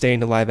hit and stay in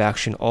the live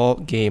action all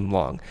game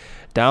long.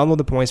 Download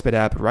the PointsBet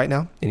app right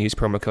now and use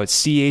promo code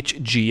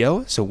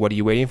CHGO. So what are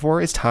you waiting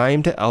for? It's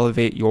time to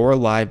elevate your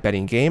live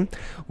betting game.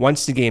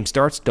 Once the game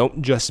starts,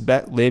 don't just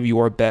bet, live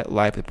your bet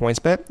live with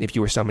PointsBet. If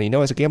you or somebody you know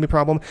has a gambling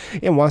problem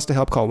and wants to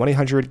help, call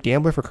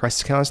 1-800-GAMBLER for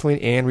crisis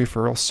counseling and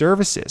referral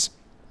services.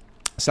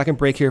 Second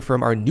break here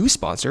from our new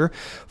sponsor,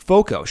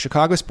 FOCO.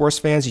 Chicago sports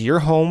fans, your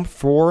home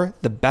for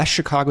the best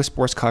Chicago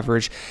sports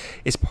coverage,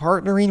 is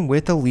partnering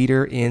with a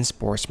leader in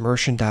sports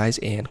merchandise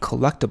and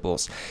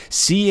collectibles.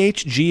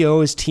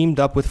 CHGO is teamed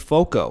up with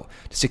FOCO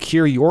to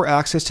secure your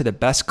access to the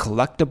best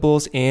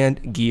collectibles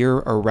and gear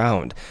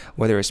around.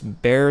 Whether it's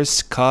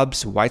Bears,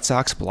 Cubs, White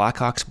Sox,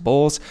 Blackhawks,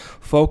 Bulls,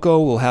 FOCO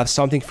will have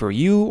something for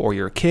you or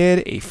your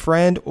kid, a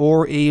friend,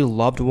 or a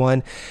loved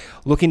one.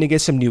 Looking to get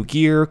some new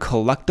gear,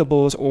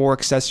 collectibles, or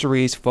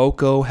accessories,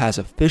 FOCO has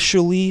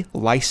officially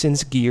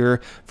licensed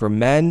gear for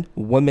men,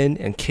 women,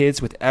 and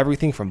kids with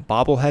everything from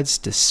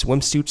bobbleheads to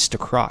swimsuits to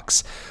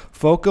Crocs.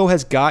 FOCO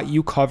has got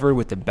you covered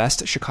with the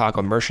best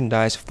Chicago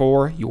merchandise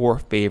for your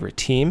favorite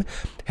team.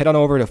 Head on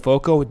over to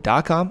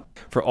FOCO.com.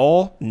 For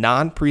all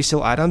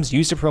non-presale items,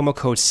 use the promo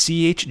code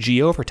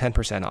CHGO for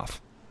 10%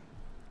 off.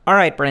 All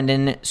right,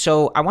 Brendan.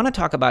 So I want to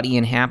talk about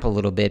Ian Happ a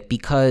little bit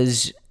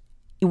because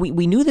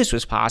we knew this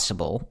was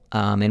possible,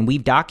 and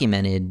we've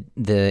documented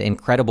the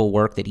incredible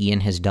work that Ian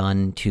has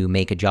done to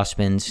make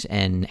adjustments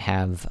and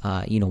have,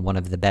 one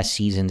of the best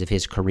seasons of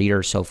his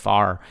career so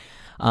far.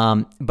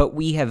 But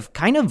we have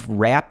kind of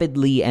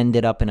rapidly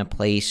ended up in a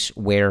place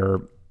where,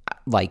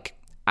 like,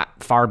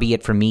 far be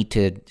it from me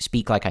to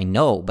speak like I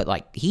know, but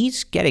like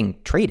he's getting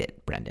traded,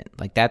 Brendan.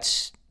 Like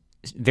that's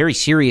very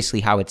seriously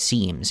how it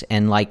seems.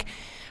 And like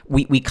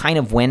we kind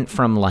of went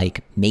from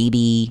like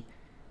maybe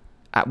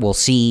we'll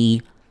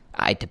see.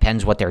 It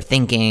depends what they're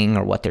thinking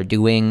or what they're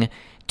doing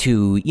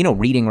to,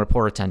 reading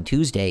reports on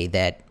Tuesday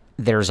that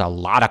there's a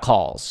lot of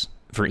calls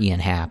for Ian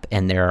Happ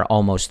and they're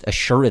almost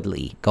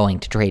assuredly going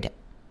to trade him.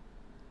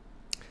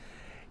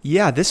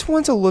 Yeah, this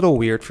one's a little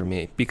weird for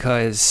me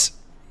because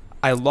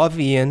I love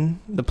Ian,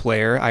 the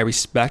player. I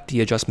respect the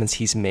adjustments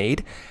he's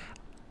made.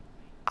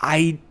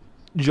 I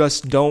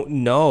just don't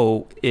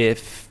know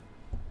if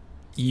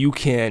you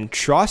can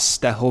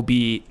trust that he'll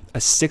be a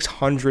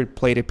 600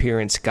 plate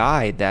appearance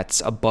guy that's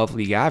above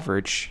league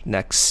average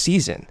next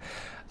season,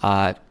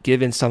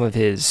 given some of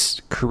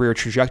his career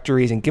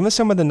trajectories and given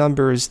some of the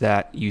numbers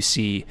that you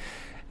see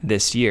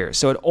this year.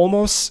 So it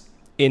almost,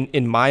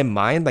 in my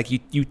mind, like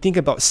you think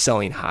about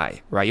selling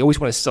high, right? You always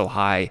want to sell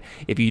high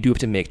if you do have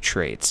to make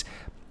trades.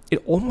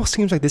 It almost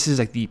seems like this is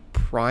like the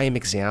prime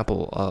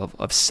example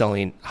of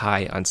selling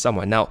high on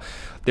someone. Now,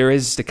 there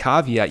is the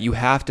caveat, you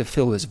have to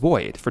fill this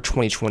void for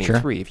 2023.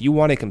 Sure. If you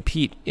want to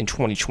compete in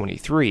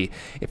 2023,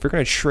 if you're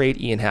going to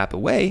trade Ian Happ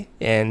away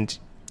and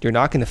you're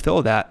not going to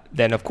fill that,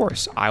 then of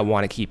course I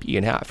want to keep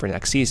Ian Happ for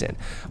next season.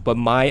 But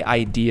my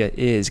idea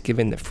is,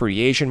 given the free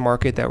agent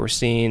market that we're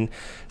seeing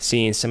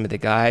some of the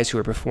guys who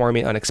are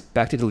performing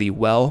unexpectedly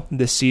well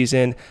this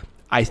season,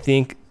 I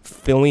think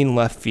filling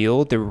left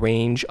field, the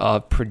range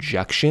of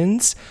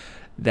projections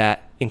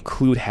that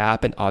include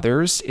Happ and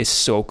others is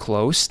so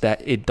close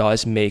that it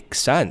does make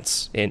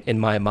sense in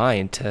my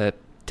mind to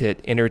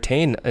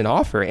entertain an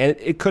offer. And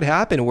it could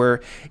happen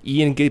where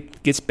Ian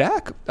gets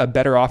back a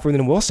better offer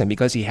than Wilson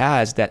because he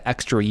has that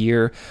extra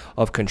year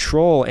of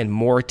control and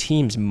more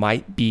teams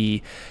might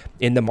be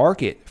in the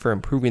market for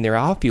improving their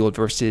outfield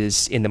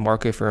versus in the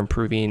market for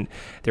improving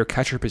their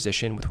catcher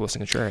position with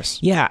Wilson Contreras.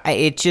 Yeah,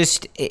 it's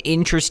just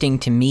interesting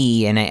to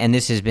me, and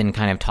this has been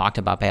kind of talked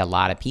about by a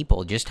lot of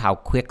people, just how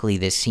quickly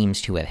this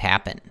seems to have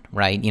happened,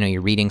 right?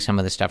 You're reading some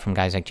of the stuff from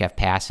guys like Jeff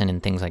Passan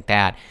and things like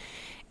that,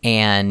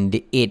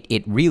 and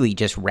it really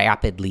just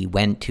rapidly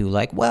went to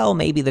like, well,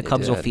 maybe the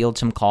Cubs will field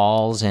some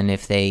calls, and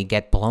if they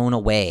get blown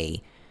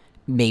away,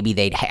 maybe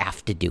they'd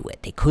have to do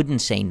it. They couldn't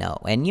say no.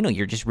 And,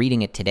 you're just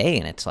reading it today,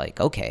 and it's like,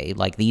 okay,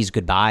 like these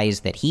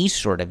goodbyes that he's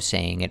sort of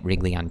saying at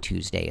Wrigley on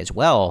Tuesday as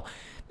well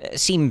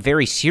seem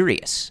very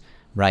serious,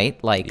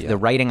 right? Like the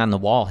writing on the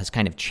wall has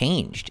kind of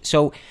changed.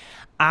 So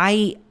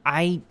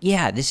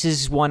this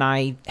is one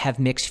I have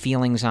mixed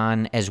feelings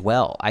on as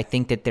well. I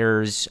think that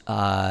there's,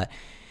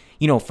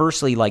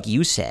 firstly, like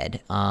you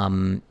said,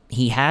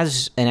 he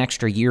has an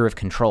extra year of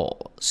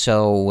control.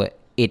 So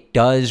it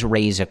does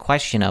raise a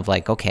question of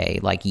like, okay,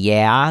 like,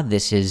 yeah,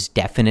 this is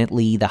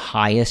definitely the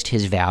highest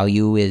his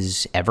value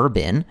has ever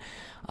been.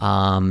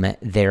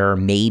 There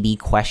may be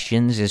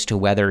questions as to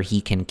whether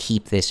he can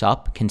keep this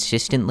up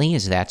consistently,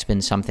 as that's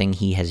been something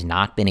he has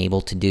not been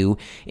able to do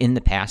in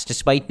the past,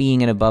 despite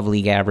being an above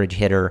league average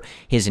hitter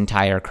his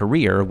entire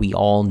career. We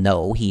all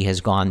know he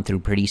has gone through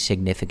pretty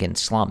significant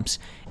slumps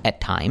at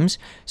times.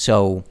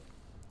 So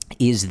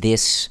is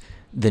this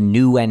the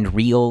new and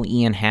real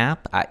Ian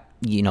Happ?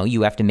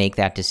 You have to make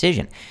that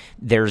decision.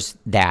 There's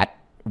that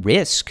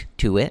risk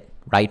to it,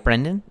 right,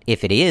 Brendan?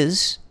 If it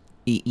is,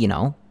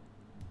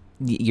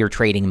 you're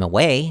trading him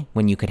away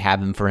when you could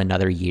have him for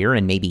another year,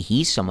 and maybe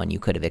he's someone you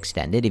could have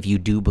extended if you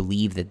do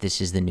believe that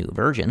this is the new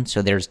version.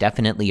 So there's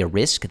definitely a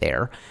risk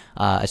there,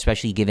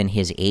 especially given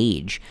his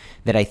age,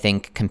 that I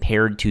think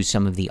compared to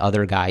some of the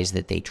other guys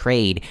that they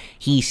trade,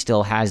 he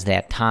still has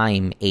that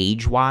time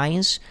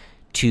age-wise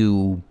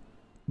to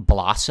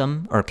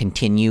blossom or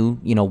continue,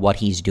 what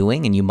he's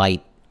doing, and you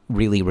might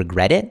really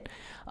regret it.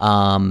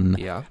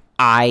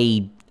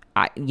 I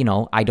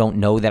don't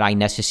know that I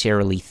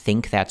necessarily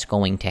think that's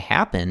going to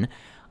happen,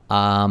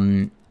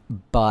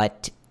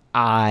 but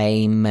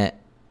I'm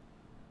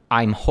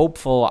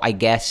hopeful, I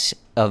guess,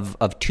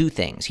 of two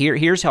things.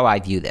 Here's how I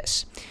view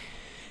this.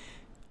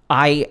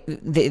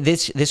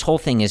 This whole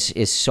thing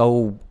is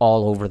so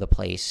all over the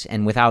place,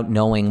 and without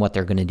knowing what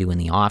they're going to do in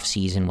the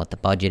offseason, what the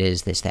budget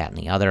is, this, that, and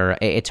the other,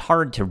 it's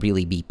hard to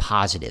really be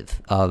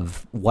positive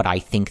of what I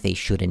think they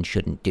should and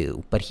shouldn't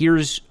do. But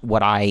here's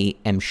what I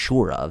am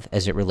sure of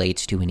as it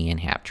relates to an Ian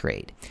Happ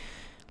trade.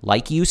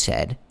 Like you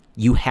said,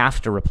 you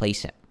have to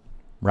replace him,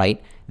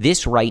 right?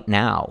 This right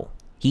now,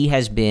 he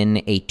has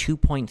been a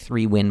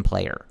 2.3 win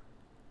player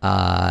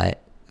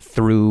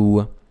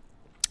through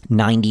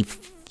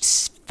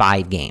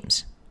 95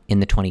 games in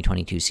the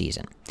 2022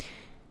 season.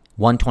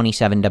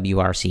 127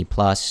 WRC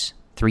plus,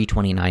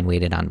 329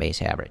 weighted on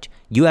base average.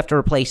 You have to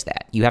replace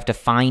that. You have to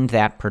find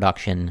that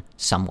production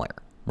somewhere,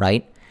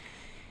 right?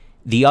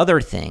 The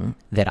other thing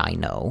that I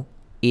know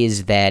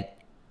is that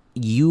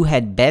you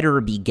had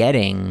better be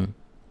getting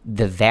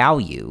the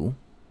value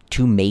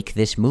to make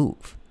this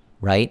move,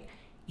 right?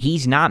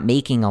 He's not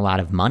making a lot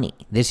of money.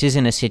 This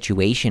isn't a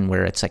situation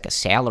where it's like a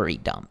salary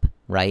dump,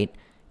 right?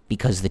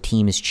 Because the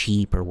team is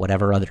cheap or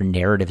whatever other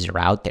narratives are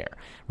out there,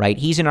 right?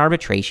 He's in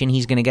arbitration.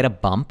 He's going to get a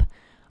bump.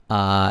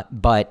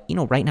 But,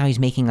 right now he's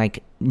making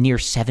like near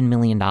 $7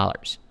 million.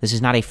 This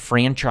is not a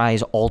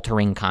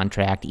franchise-altering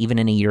contract. Even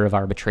in a year of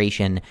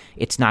arbitration,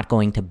 it's not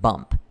going to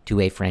bump to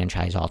a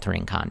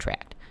franchise-altering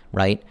contract,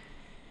 right?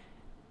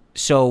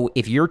 So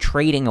if you're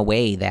trading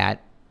away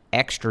that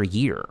extra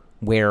year,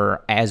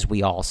 where, as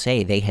we all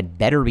say, they had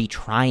better be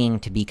trying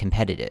to be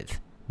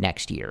competitive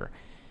next year,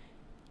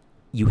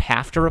 you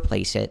have to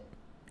replace it,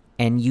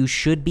 and you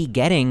should be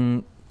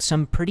getting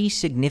some pretty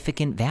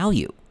significant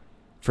value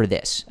for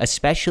this,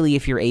 especially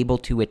if you're able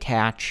to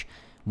attach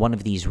one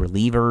of these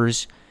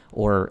relievers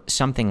or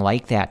something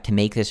like that to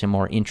make this a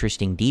more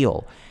interesting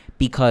deal.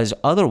 Because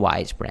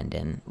otherwise,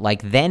 Brendan,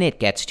 then it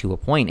gets to a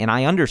point, and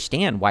I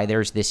understand why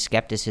there's this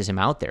skepticism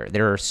out there.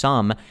 There are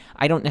some,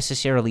 I don't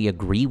necessarily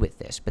agree with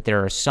this, but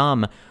there are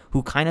some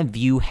who kind of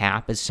view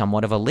Happ as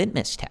somewhat of a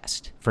litmus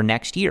test for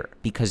next year,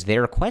 because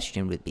their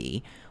question would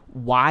be,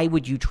 why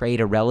would you trade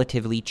a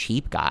relatively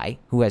cheap guy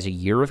who has a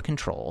year of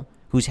control,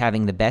 who's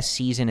having the best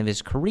season of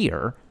his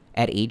career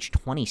at age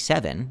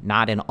 27,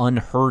 not an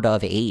unheard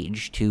of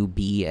age to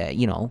be,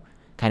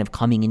 kind of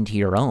coming into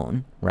your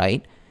own,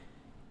 right?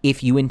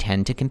 If you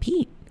intend to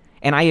compete.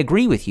 And I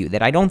agree with you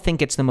that I don't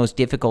think it's the most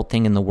difficult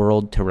thing in the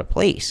world to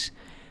replace,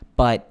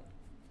 but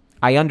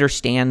I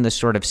understand the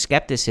sort of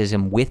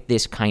skepticism with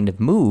this kind of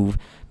move,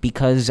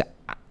 because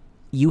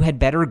you had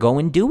better go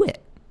and do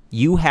it.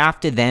 You have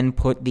to then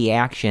put the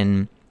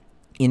action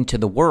into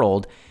the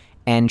world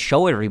and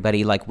show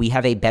everybody, we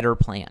have a better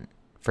plan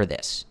for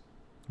this,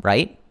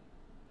 right?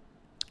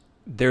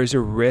 There's a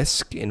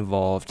risk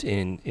involved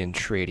in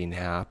trading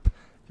Happ.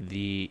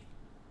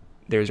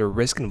 There's a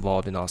risk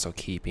involved in also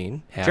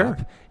keeping Happ, sure,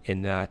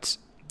 in that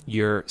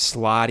you're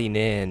slotting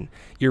in,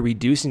 you're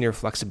reducing your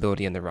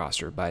flexibility in the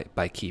roster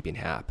by keeping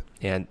Happ.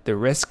 And the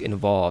risk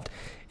involved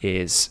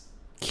is,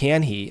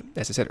 can he,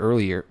 as I said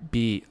earlier,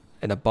 be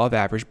an above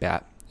average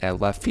bat at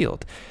left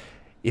field?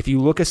 If you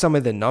look at some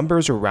of the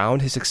numbers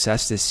around his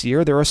success this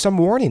year, there are some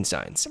warning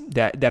signs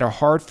that are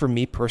hard for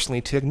me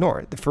personally to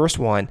ignore. The first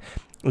one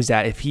is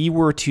that if he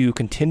were to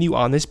continue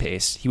on this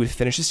pace, he would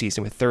finish the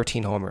season with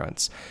 13 home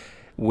runs,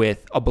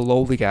 with a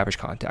below league average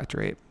contact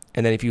rate.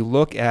 And then if you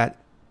look at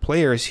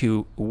players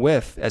who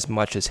whiff as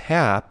much as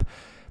Happ,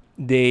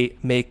 they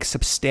make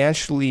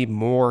substantially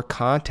more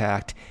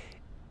contact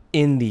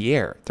in the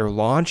air. Their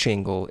launch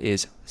angle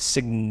is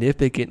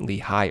significantly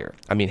higher.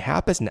 I mean,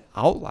 Happ is an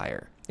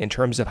outlier in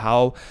terms of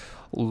how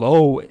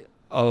low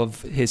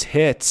of his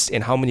hits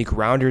and how many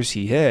grounders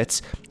he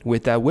hits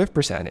with that whiff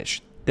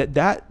percentage.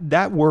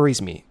 That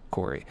worries me,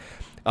 Corey.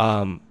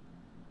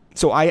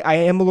 So I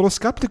am a little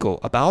skeptical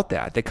about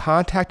that. The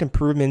contact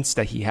improvements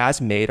that he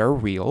has made are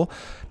real,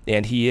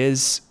 and he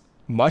is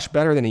much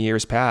better than in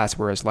years past,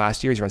 whereas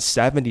last year he's around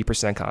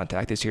 70%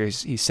 contact. This year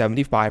he's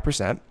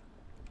 75%.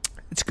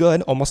 It's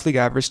good, almost league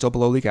average, still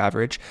below league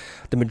average.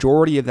 The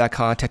majority of that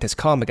contact has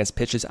come against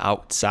pitches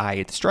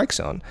outside the strike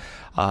zone.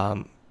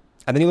 And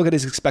then you look at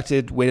his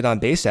expected weighted on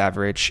base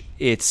average,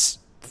 it's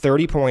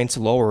 30 points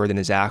lower than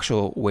his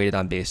actual weighted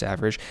on base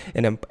average.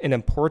 And an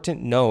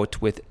important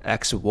note with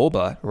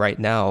xwOBA right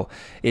now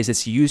is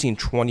it's using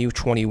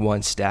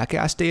 2021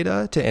 StatCast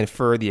data to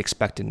infer the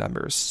expected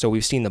numbers. So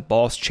we've seen the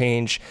balls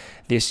change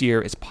this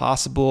year. It's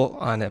possible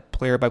on a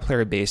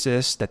player-by-player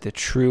basis that the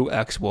true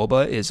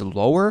xwOBA is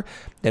lower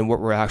than what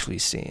we're actually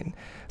seeing.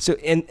 So,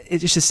 and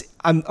it's just,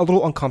 I'm a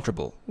little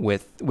uncomfortable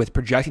with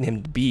projecting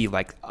him to be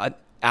like an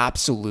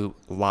absolute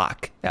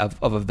lock of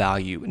a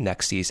value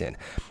next season.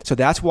 So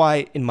that's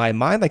why, in my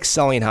mind,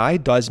 selling high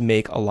does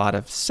make a lot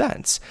of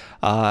sense.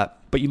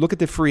 But you look at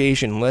the free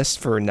agent list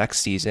for next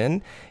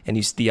season, and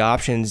the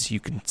options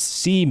you can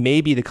see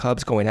maybe the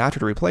Cubs going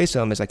after to replace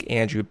him is like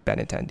Andrew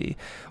Benintendi,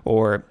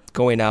 or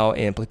going out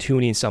and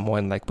platooning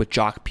someone like with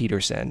Jock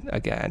Peterson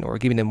again, or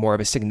giving them more of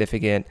a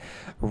significant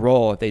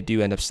role if they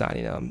do end up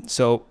signing him.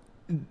 So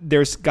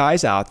there's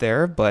guys out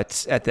there,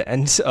 but at the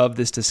end of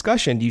this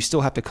discussion, you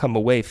still have to come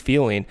away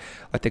feeling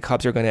like the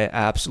Cubs are going to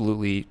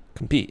absolutely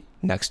compete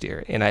next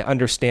year. And I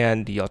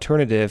understand the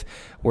alternative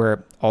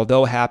where,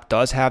 although Happ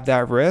does have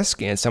that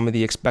risk and some of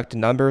the expected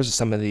numbers,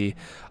 some of the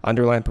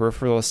underlying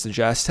peripherals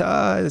suggest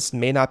this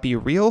may not be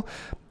real,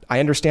 I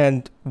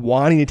understand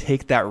wanting to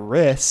take that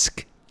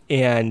risk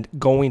and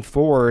going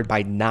forward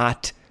by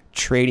not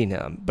trading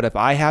him. But if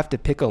I have to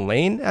pick a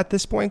lane at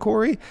this point,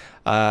 Corey,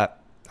 I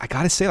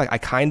got to say,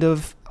 like,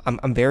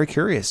 I'm very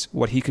curious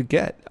what he could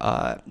get.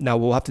 Now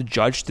we'll have to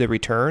judge the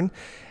return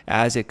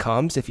as it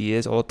comes if he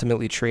is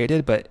ultimately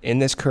traded. But in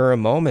this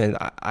current moment,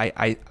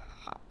 I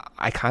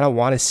kind of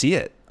want to see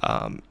it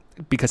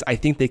because I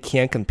think they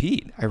can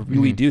compete. I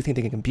really do think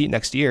they can compete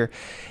next year,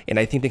 and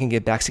I think they can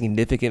get back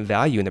significant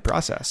value in the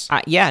process.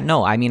 I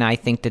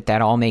think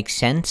that all makes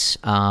sense.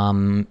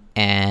 And,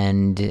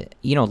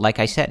 like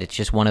I said, it's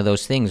just one of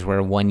those things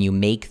where when you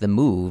make the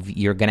move,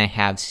 you're going to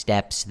have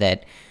steps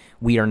that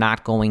we are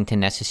not going to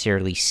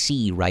necessarily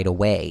see right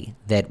away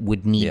that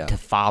would need to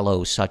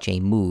follow such a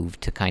move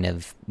to kind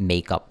of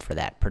make up for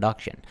that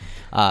production.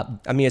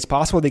 It's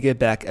possible they get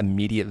back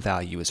immediate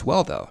value as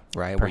well, though,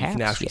 right? Perhaps, where you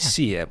can actually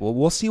see it. Well,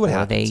 we'll see what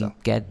happens. Or they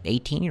get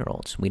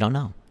 18-year-olds. We don't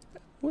know.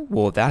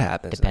 Well, if that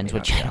happens. Depends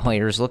what Jed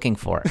Hoyer is looking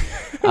for.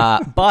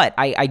 But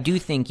I do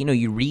think,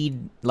 you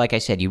read, like I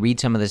said, you read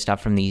some of the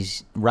stuff from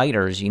these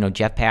writers.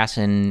 Jeff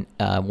Passan,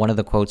 one of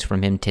the quotes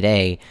from him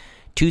today,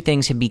 two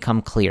things have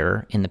become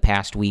clear in the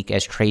past week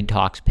as trade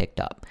talks picked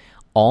up.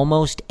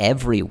 Almost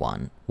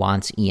everyone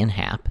wants Ian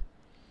Happ,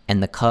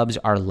 and the Cubs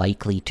are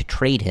likely to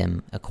trade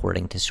him,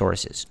 according to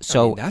sources.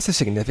 So that's a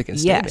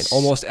significant statement. Yes,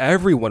 almost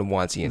everyone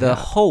wants Ian Happ. The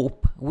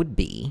hope would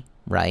be,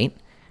 right,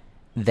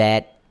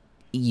 that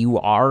you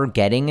are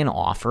getting an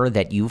offer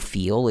that you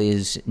feel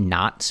is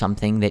not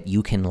something that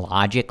you can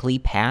logically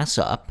pass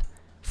up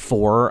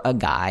for a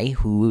guy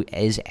who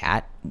is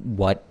at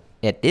what,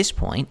 at this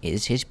point,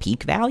 is his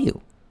peak value.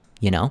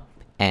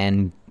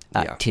 And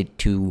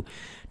to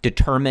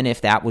determine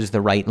if that was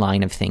the right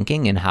line of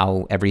thinking and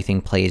how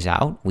everything plays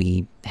out,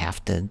 they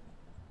have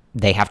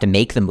to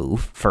make the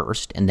move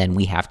first, and then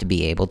we have to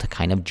be able to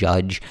kind of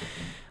judge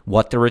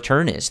what the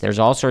return is. There's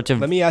all sorts of...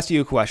 Let me ask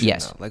you a question.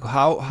 Yes. Though. Like,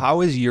 how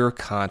is your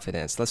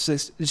confidence? Let's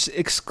just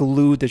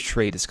exclude the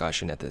trade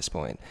discussion at this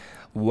point.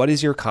 What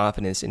is your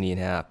confidence in Ian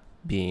Happ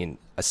being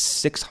a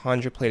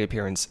 600 plate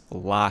appearance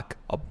lock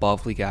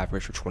above league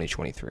average for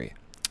 2023?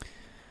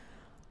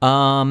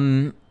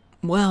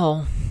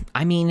 Well,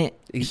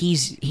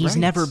 he's right.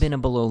 Never been a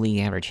below league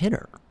average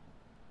hitter.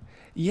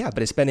 Yeah,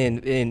 but it's been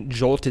in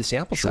jolted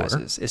sample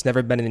sizes. It's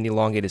never been in an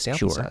elongated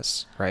sample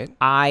size, right?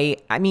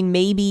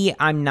 Maybe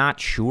I'm not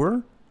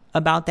sure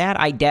about that.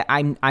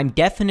 I'm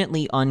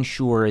definitely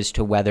unsure as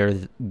to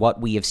whether what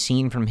we have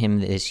seen from him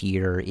this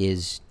year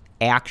is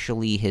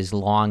actually his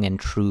long and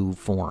true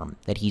form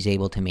that he's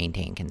able to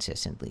maintain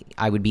consistently.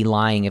 I would be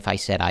lying if I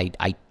said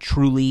I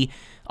truly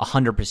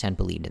 100%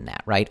 believed in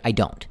that, right? I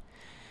don't.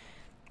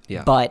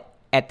 Yeah. But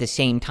at the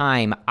same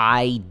time,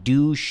 I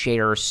do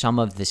share some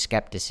of the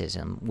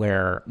skepticism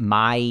where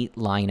my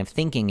line of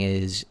thinking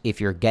is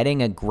if you're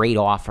getting a great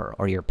offer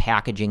or you're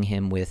packaging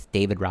him with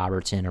David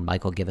Robertson or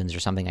Michael Givens or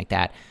something like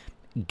that,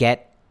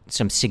 get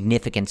some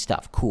significant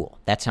stuff. Cool.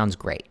 That sounds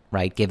great,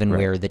 right? Given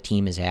where the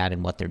team is at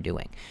and what they're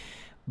doing.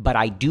 But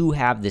I do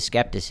have the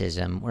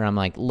skepticism where I'm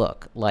like,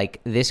 look, like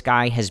this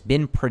guy has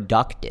been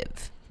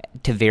productive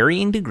to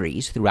varying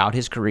degrees throughout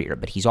his career,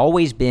 but he's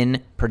always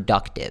been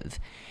productive.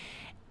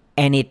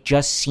 And it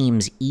just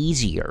seems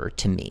easier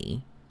to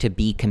me to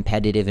be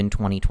competitive in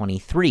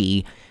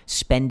 2023,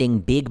 spending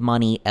big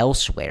money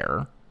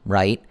elsewhere,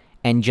 right?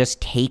 And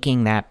just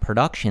taking that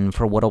production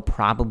for what'll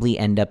probably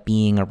end up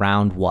being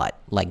around what,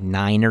 like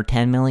 $9 or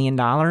 $10 million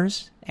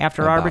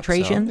after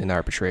arbitration? In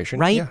arbitration,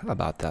 right? Yeah,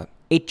 about that.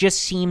 It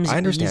just seems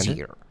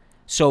easier. It.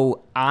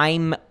 So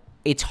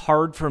it's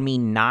hard for me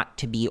not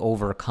to be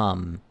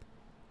overcome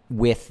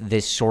with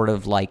this sort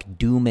of like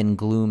doom and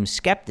gloom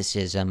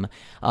skepticism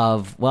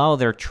of, well,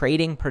 they're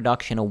trading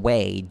production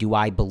away. Do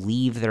I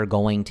believe they're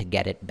going to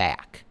get it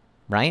back?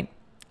 Right?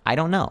 I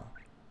don't know.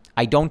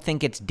 I don't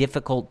think it's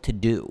difficult to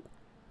do,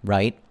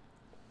 right?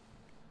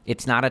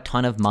 It's not a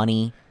ton of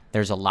money.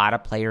 There's a lot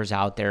of players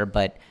out there,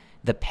 but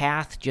the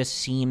path just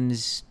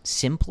seems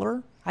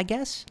simpler, I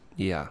guess.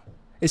 Yeah.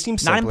 It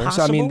seems simpler. Not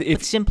impossible,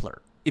 but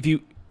simpler. If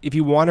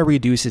you want to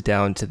reduce it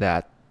down to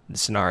that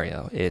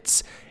scenario,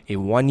 it's a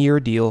 1-year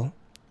deal,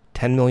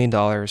 $10 million,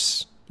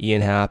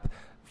 Ian Happ,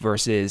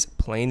 versus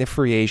playing the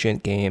free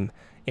agent game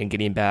and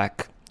getting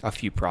back a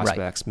few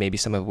prospects, maybe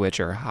some of which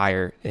are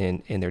higher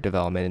in their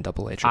development in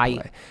AA,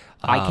 AAA.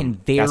 I can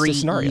very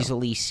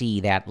easily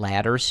see that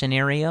latter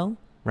scenario,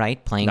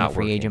 right? Playing the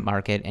free agent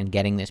market and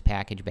getting this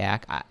package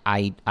back.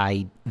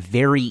 I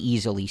very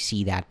easily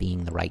see that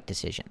being the right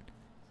decision.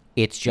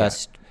 It's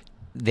just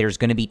there's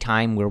going to be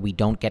time where we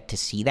don't get to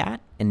see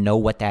that and know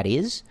what that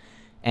is.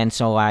 And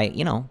so I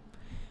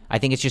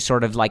think it's just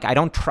sort of like I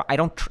don't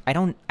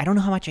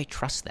know how much I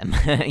trust them,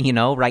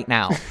 right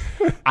now.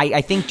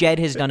 I think Jed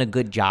has done a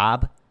good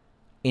job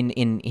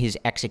in his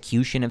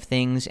execution of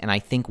things, and I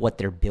think what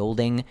they're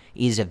building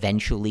is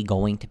eventually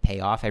going to pay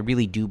off. I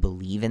really do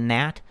believe in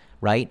that,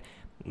 right?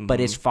 Mm-hmm.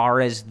 But as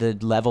far as the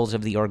levels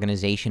of the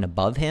organization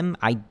above him,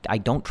 I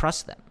don't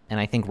trust them, and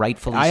I think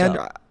rightfully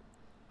so.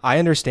 I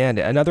understand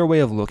it. Another way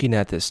of looking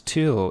at this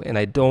too, and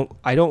I don't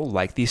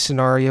like these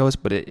scenarios,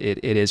 but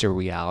it is a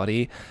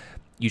reality.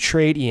 You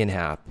trade Ian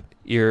Happ,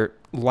 you're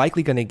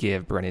likely going to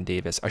give Brennen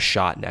Davis a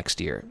shot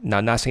next year. Now,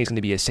 I'm not saying he's going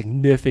to be a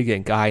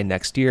significant guy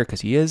next year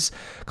because he is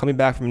coming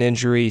back from an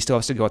injury. He still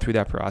has to go through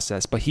that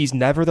process, but he's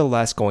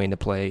nevertheless going to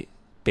play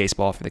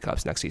baseball for the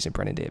Cubs next season,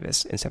 Brennen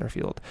Davis in center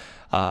field.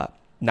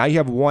 Now you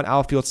have one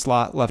outfield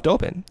slot left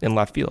open in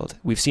left field.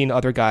 We've seen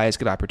other guys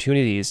get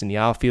opportunities in the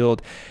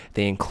outfield.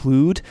 They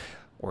include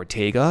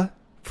Ortega,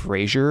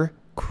 Frazier,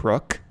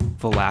 Crook,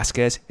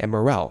 Velasquez, and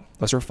Morel.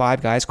 Those are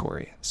 5 guys,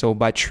 Corey. So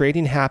by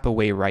trading Happ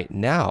away right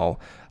now,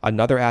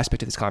 another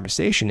aspect of this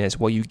conversation is,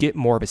 well, you get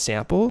more of a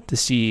sample to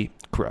see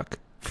Crook,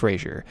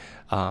 Frazier,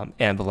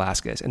 and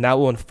Velasquez, and that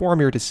will inform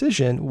your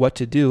decision what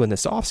to do in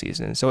this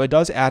offseason. So it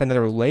does add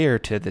another layer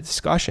to the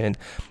discussion,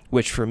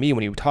 which for me,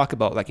 when you talk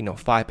about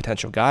 5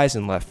 potential guys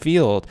in left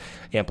field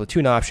and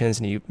platoon options,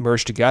 and you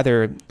merge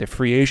together the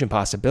free agent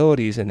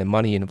possibilities and the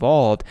money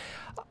involved,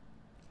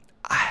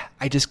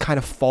 I just kind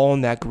of fall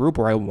in that group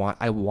where I want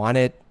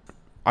to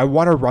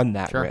run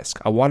that risk.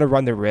 I want to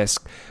run the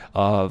risk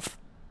of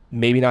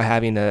maybe not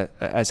having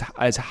as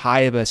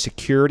high of a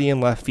security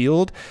in left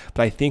field,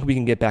 but I think we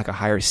can get back a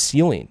higher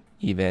ceiling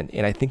even,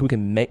 and I think we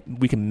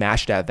can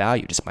match that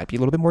value. It just might be a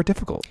little bit more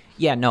difficult.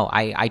 Yeah, no,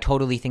 I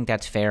totally think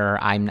that's fair.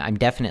 I'm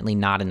definitely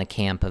not in the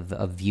camp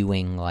of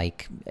viewing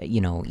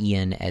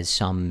Ian as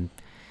some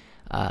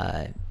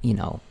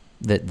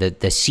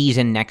the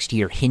season next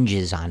year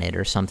hinges on it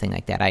or something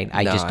like that.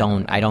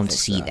 I don't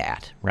see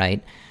that,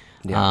 right?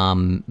 Yeah.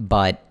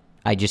 But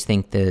I just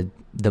think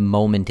the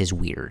moment is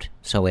weird.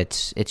 So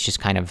it's just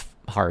kind of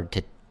hard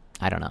to,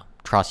 I don't know,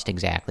 trust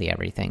exactly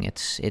everything.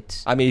 It's.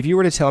 I mean, if you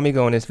were to tell me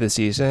going into the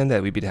season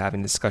that we'd be having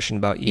a discussion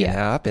about Ian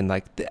Happ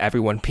and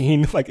everyone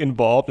being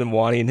involved and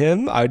wanting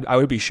him, I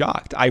would be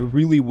shocked. I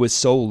really was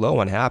so low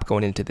on Happ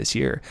going into this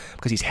year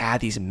because he's had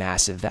these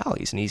massive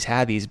valleys and he's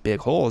had these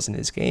big holes in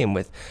his game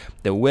with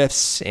the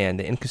whiffs and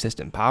the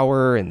inconsistent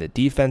power and the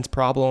defense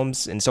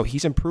problems, and so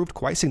he's improved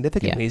quite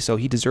significantly. So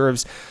he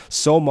deserves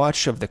so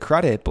much of the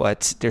credit,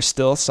 but there's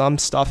still some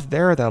stuff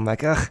there that I'm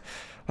ugh.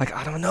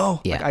 I don't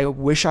know. Yeah. I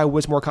wish I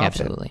was more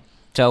confident. Absolutely.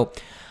 So,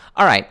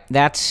 all right,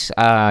 that's,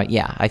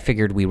 I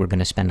figured we were going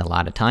to spend a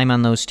lot of time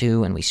on those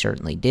two, and we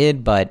certainly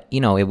did, but,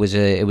 it was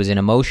an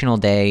emotional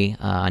day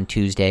on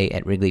Tuesday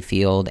at Wrigley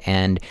Field,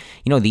 and,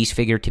 these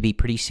figure to be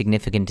pretty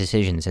significant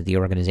decisions that the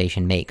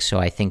organization makes, so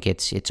I think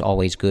it's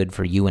always good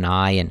for you and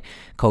I and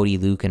Cody,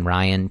 Luke, and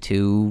Ryan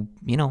to,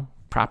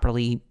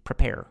 properly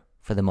prepare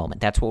for the moment.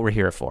 That's what we're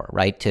here for,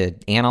 right? To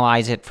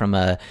analyze it from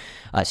a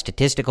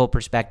statistical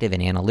perspective,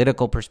 an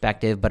analytical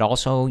perspective, but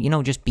also,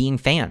 just being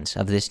fans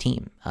of this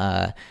team,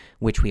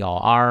 which we all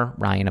are.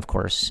 Ryan, of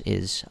course,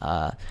 is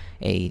a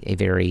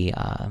very,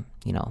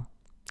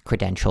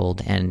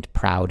 credentialed and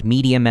proud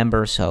media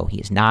member, so he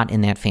is not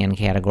in that fan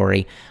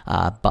category,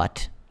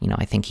 but,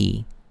 I think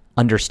he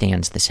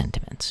understands the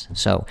sentiments.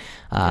 So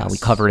we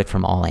covered it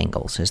from all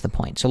angles is the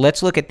point. So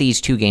let's look at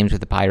these 2 games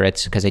with the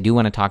Pirates, because I do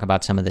want to talk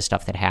about some of the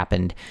stuff that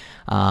happened.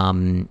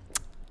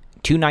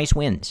 2 nice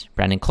wins,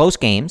 Brendan. Close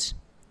games,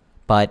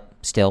 but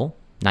still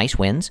nice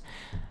wins.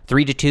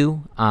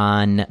 3-2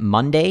 on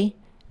Monday.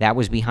 That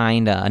was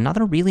behind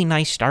another really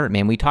nice start,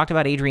 man. We talked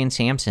about Adrian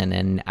Sampson,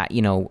 and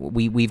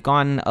we've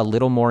gone a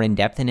little more in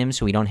depth in him,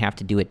 so we don't have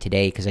to do it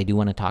today because I do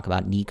want to talk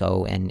about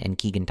Nico and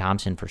Keegan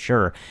Thompson for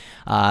sure.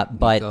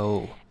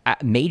 But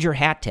major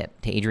hat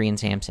tip to Adrian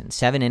Sampson.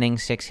 7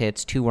 innings, 6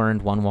 hits, 2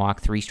 earned, 1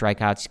 walk, 3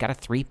 strikeouts. He's got a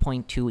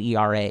 3.2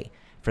 ERA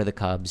for the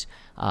Cubs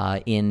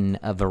in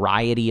a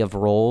variety of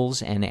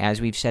roles. And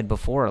as we've said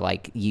before,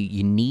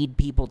 you need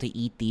people to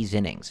eat these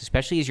innings,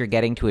 especially as you're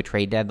getting to a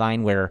trade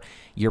deadline where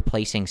you're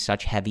placing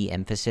such heavy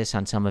emphasis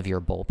on some of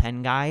your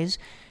bullpen guys.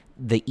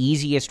 The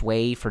easiest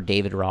way for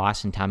David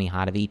Ross and Tommy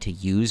Hotovy to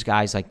use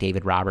guys like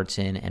David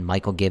Robertson and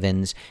Michael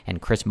Givens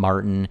and Chris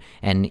Martin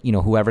and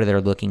whoever they're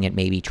looking at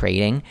maybe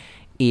trading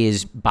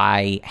is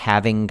by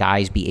having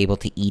guys be able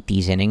to eat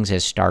these innings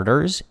as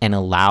starters and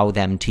allow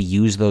them to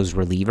use those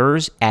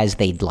relievers as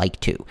they'd like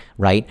to,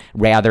 right?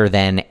 Rather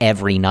than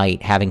every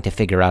night having to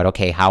figure out,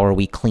 okay, how are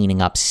we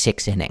cleaning up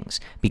 6 innings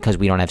because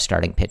we don't have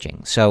starting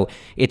pitching? So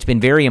it's been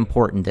very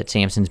important that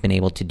Sampson's been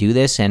able to do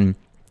this, and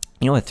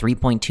a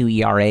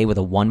 3.2 ERA with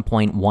a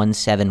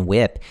 1.17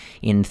 whip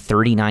in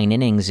 39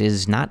 innings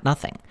is not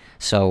nothing.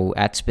 So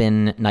that's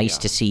been nice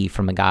to see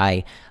from a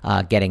guy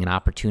getting an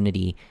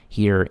opportunity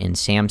here in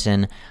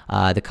Sampson.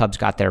 The Cubs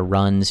got their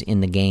runs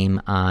in the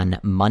game on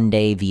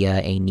Monday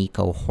via a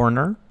Nico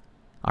Hoerner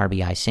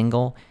RBI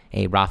single,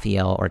 a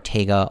Rafael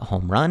Ortega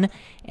home run,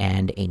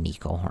 and a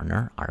Nico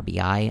Hoerner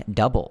RBI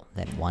double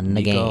that won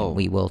the game.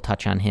 We will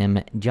touch on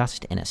him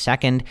just in a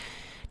second.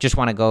 just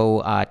want to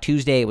go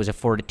Tuesday. It was a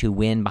 4-2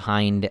 win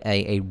behind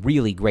a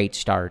really great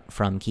start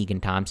from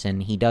Keegan Thompson.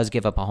 He does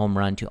give up a home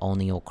run to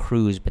O'Neal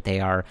Cruz, but they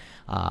are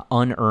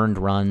unearned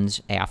runs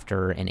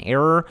after an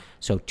error.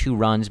 So 2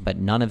 runs, but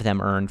none of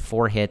them earned.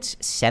 4 hits,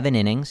 7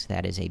 innings.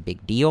 That is a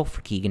big deal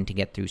for Keegan to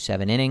get through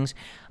 7 innings.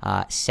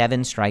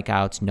 7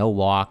 strikeouts, no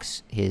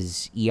walks.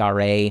 His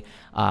ERA,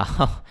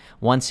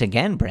 once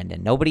again,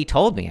 Brendan, nobody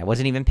told me. I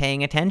wasn't even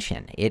paying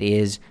attention. It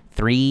is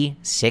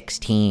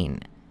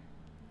 3.16.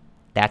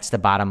 That's the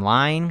bottom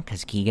line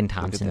because Keegan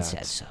Thompson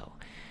says so.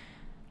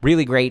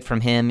 Really great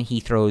from him. He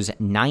throws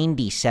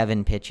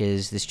 97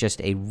 pitches. This is just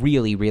a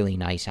really, really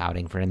nice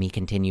outing for him. He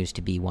continues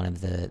to be one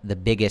of the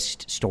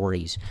biggest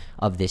stories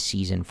of this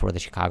season for the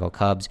Chicago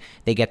Cubs.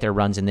 They get their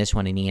runs in this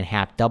one, an Ian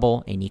Happ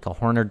double, a Nico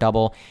Hoerner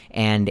double,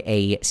 and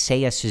a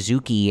Seiya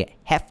Suzuki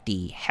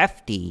hefty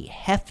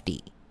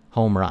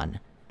home run.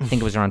 I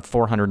think it was around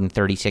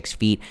 436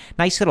 feet.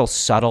 Nice little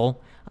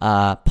subtle,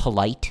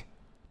 polite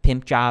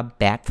pimp job,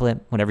 bat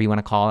flip, whatever you want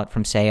to call it,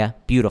 from Seiya.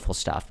 Beautiful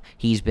stuff.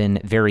 He's been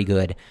very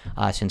good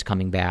since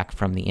coming back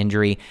from the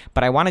injury.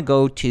 But I want to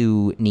go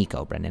to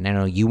Nico, Brendan. I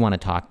know you want to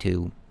talk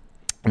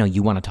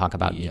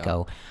about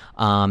Nico.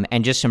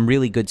 And just some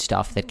really good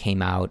stuff that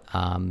came out,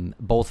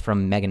 both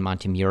from Megan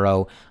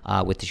Montemurro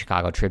with the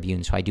Chicago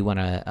Tribune. So I do want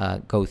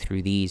to go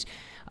through these.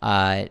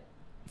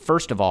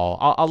 First of all,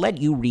 I'll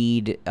let you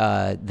read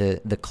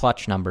the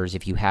clutch numbers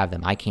if you have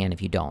them. I can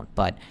if you don't.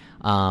 But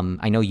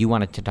I know you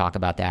wanted to talk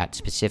about that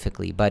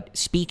specifically. But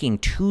speaking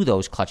to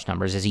those clutch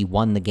numbers as he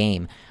won the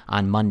game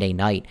on Monday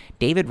night,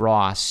 David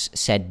Ross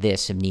said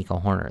this of Nico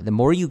Hoerner: the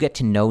more you get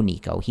to know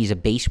Nico, he's a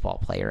baseball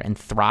player and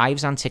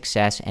thrives on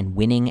success and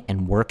winning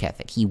and work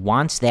ethic. He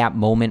wants that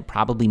moment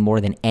probably more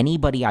than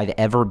anybody I've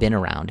ever been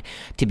around,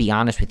 to be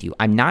honest with you.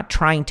 I'm not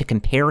trying to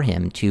compare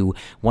him to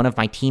one of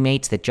my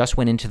teammates that just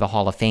went into the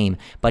Hall of Fame,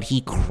 but he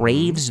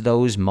craves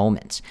those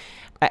moments.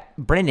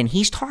 Brendan,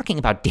 he's talking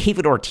about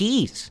David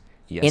Ortiz.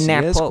 Yes, in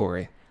that he is, quote.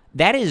 Corey.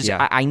 That is,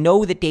 yeah. I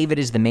know that David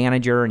is the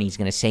manager and he's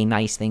going to say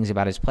nice things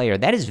about his player.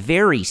 That is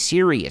very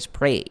serious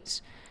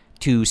praise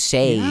to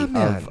say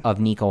of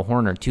Nico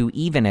Hoerner, to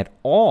even at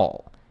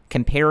all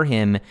compare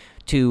him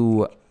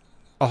to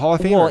a Hall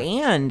of Famer. Well,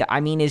 and I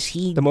mean, is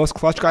he the most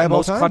clutch guy of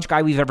all time? The most clutch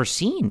guy we've ever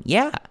seen?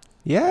 Yeah.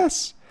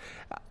 Yes.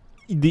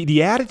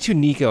 The attitude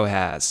Nico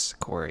has,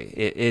 Corey,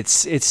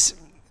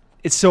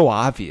 it's so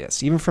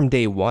obvious, even from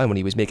day one when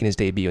he was making his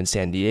debut in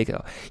San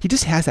Diego. He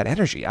just has that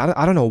energy.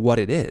 I don't know what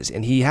it is.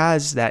 And he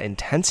has that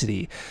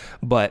intensity.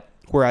 But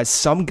whereas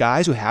some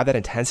guys who have that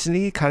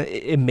intensity,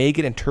 it may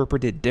get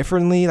interpreted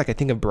differently. Like I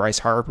think of Bryce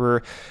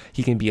Harper.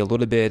 He can be a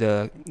little bit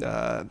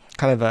kind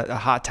of a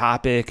hot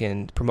topic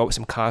and promote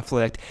some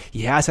conflict.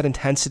 He has that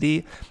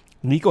intensity.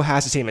 Nico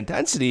has the same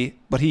intensity,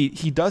 but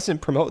he doesn't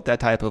promote that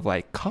type of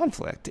like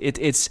conflict.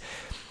 It's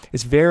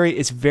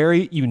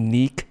very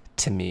unique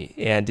to me.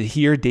 And to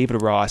hear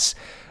David Ross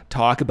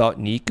talk about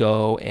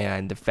Nico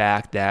and the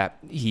fact that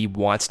he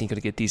wants Nico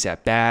to get these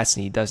at bats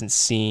and he doesn't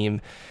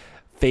seem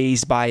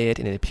fazed by it,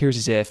 and it appears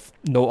as if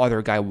no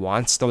other guy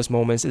wants those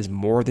moments as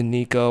more than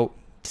Nico,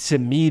 to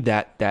me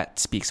that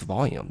speaks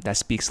volume. That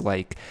speaks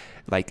like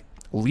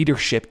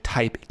leadership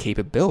type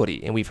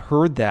capability. And we've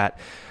heard that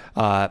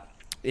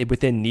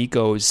within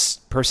Nico's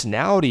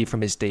personality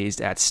from his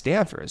days at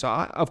Stanford. So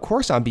of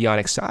course I'm beyond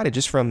excited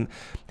just from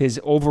his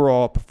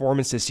overall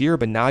performance this year,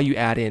 but now you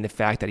add in the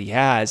fact that he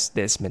has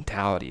this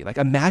mentality. Like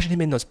imagine him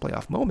in those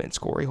playoff moments,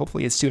 Corey.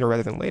 Hopefully it's sooner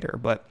rather than later,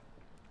 but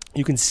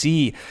you can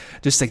see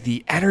just like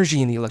the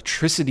energy and the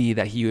electricity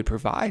that he would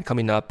provide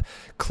coming up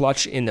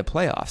clutch in the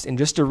playoffs. And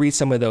just to read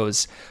some of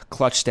those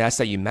clutch stats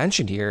that you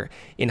mentioned here,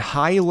 in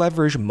high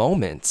leverage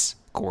moments,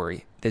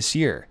 Corey, this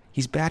year,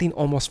 he's batting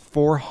almost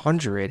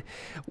 400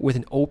 with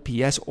an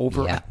OPS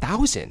over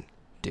 1,000,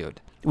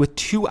 dude. With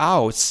 2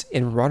 outs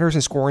and runners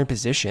in scoring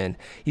position,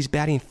 he's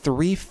batting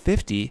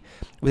 350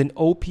 with an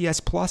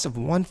OPS plus of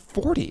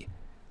 140.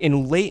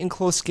 In late and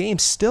close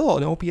games, still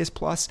an OPS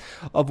plus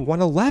of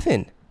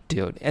 111,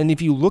 dude. And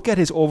if you look at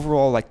his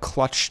overall like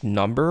clutch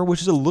number,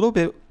 which is a little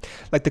bit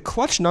like the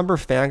clutch number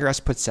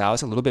Fangraphs puts out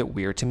is a little bit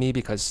weird to me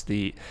because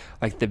the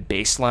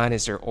baseline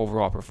is their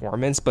overall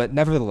performance. But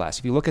nevertheless,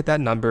 if you look at that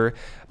number,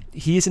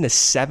 he is in the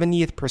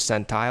 70th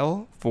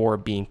percentile for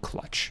being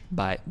clutch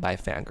by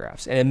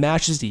Fangraphs. And it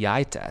matches the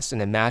eye test,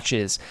 and it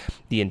matches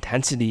the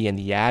intensity and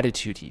the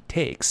attitude he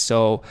takes.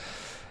 So,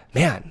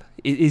 man,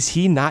 is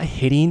he not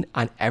hitting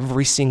on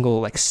every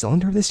single like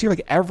cylinder this year?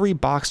 Like every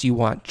box you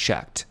want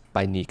checked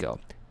by Nico.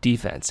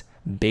 Defense,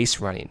 base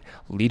running,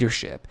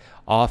 leadership,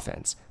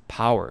 offense,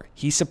 power.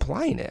 He's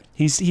supplying it.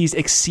 He's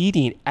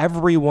exceeding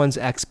everyone's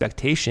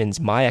expectations,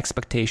 my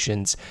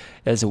expectations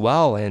as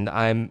well. And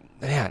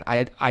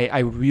I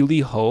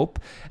really hope,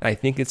 and I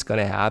think it's going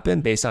to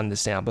happen based on the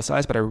sample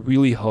size, but I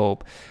really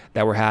hope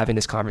that we're having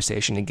this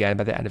conversation again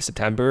by the end of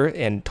September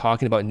and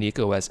talking about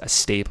Nico as a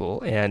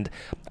staple. And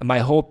my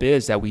hope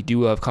is that we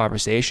do have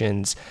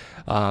conversations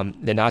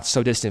the not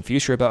so distant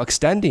future about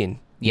extending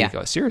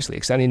Nico. Seriously,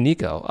 extending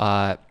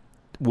Nico.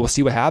 we'll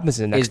see what happens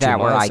in the next 2 months. Is that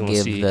where I we'll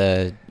give see.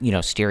 the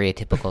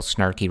stereotypical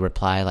snarky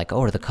reply like,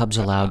 "Oh, are the Cubs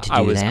allowed to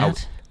do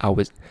that?" I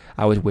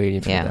was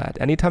waiting for that.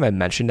 Anytime I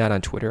mention that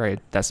on Twitter,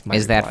 that's my.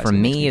 Is that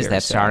from me? Is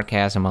that sad.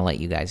 sarcasm? I'll let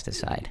you guys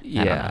decide.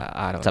 Yeah,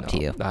 I don't know. It's up to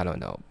you. I don't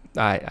know.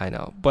 I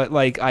know. But,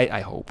 like,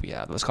 I hope we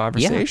have those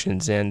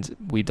conversations. Yeah. And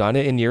we've done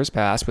it in years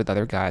past with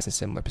other guys in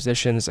similar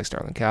positions, like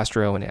Starlin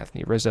Castro and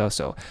Anthony Rizzo.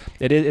 So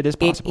it is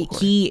possible.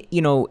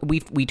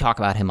 We talk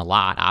about him a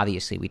lot,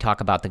 obviously. We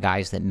talk about the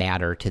guys that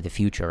matter to the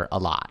future a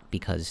lot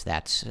because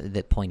that's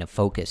the point of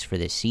focus for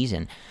this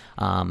season.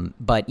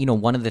 But,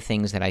 one of the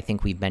things that I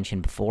think we've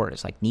mentioned before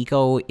is, like,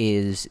 Nico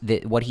is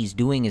what he's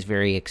doing is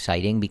very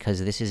exciting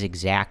because this is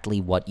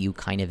exactly what you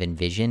kind of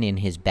envision in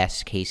his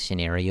best case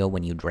scenario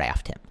when you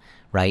draft him.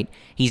 Right?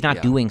 He's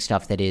not doing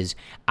stuff that is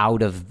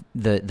out of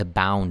the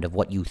bound of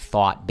what you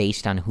thought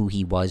based on who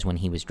he was when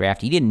he was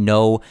drafted. You didn't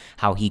know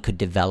how he could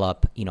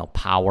develop,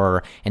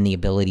 power and the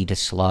ability to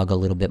slug a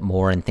little bit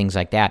more and things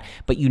like that.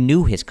 But you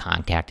knew his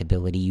contact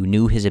ability. You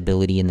knew his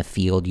ability in the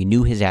field. You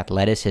knew his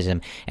athleticism.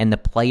 And the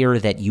player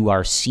that you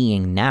are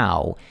seeing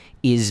now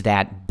is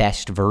that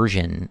best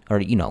version, or,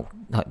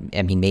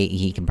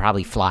 he can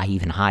probably fly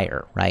even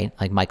higher, right?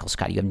 Like Michael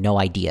Scott, you have no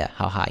idea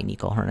how high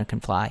Nico Hoerner can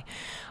fly.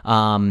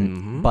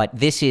 But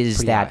this is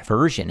pretty that high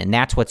version, and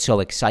that's what's so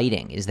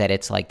exciting, is that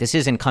it's like, this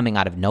isn't coming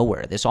out of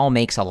nowhere. This all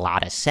makes a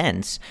lot of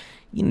sense.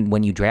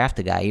 When you draft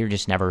a guy, you're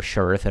just never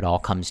sure if it all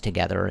comes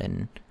together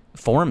in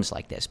forms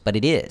like this, but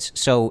it is.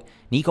 So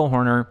Nico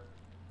Hoerner,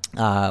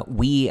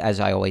 we, as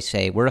I always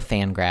say, we're a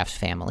Fangraphs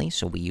family,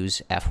 so we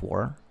use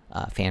FWAR.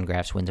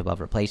 Fangraphs wins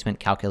above replacement,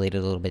 calculated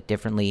a little bit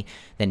differently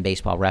than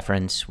Baseball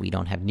Reference. We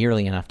don't have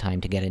nearly enough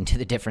time to get into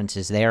the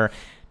differences there.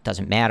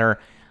 Doesn't matter.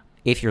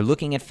 If you're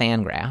looking at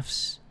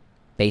Fangraphs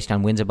based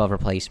on wins above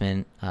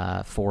replacement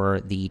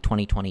for the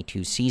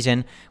 2022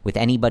 season, with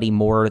anybody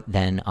more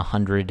than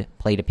 100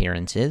 plate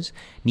appearances,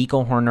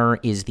 Nico Hoerner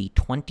is the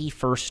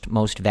 21st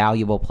most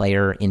valuable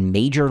player in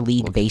Major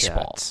League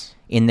Baseball.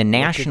 In the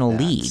National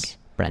League,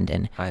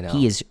 Brendan, I know.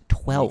 He is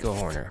 12th. Nico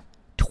Hoerner.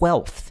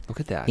 12th. Look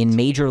at that. In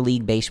Major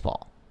League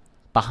Baseball,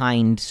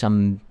 behind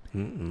some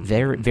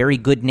very, very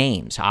good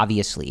names,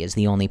 obviously, as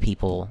the only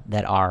people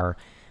that are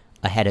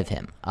ahead of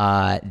him.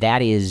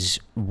 That is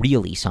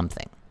really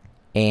something.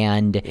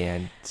 And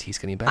he's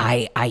getting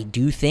better. I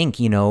do think,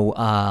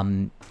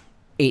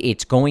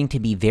 it's going to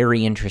be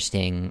very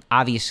interesting.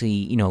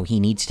 Obviously, he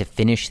needs to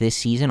finish this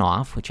season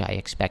off, which I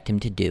expect him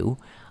to do.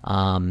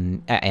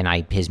 And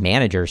his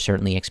manager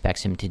certainly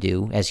expects him to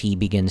do as he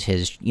begins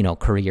his,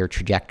 career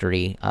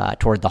trajectory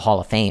toward the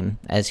Hall of Fame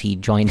as he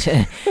joins,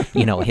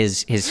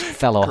 his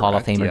fellow Hall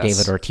of Famer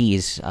David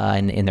Ortiz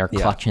in their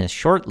clutchness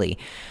shortly.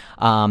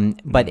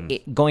 But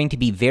it's going to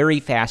be very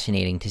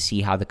fascinating to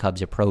see how the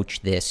Cubs approach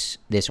this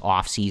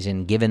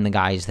offseason, given the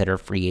guys that are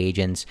free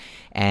agents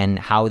and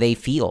how they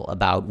feel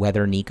about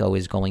whether Nico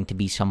is going to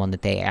be someone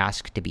that they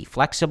ask to be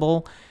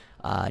flexible.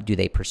 Do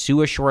they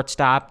pursue a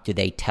shortstop? Do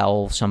they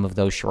tell some of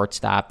those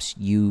shortstops,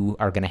 you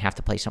are going to have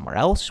to play somewhere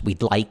else?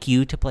 We'd like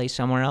you to play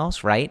somewhere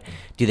else, right?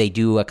 Do they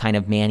do a kind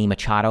of Manny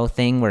Machado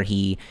thing where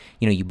you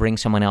bring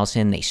someone else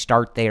in, they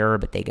start there,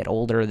 but they get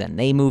older, then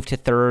they move to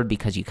third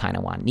because you kind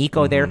of want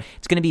Nico there?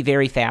 It's going to be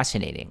very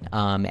fascinating.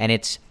 And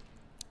it's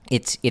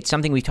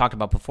something we've talked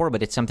about before,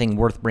 but it's something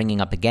worth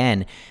bringing up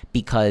again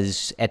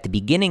because at the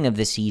beginning of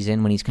the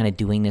season, when he's kind of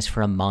doing this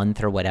for a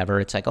month or whatever,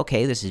 it's like,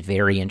 okay, this is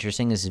very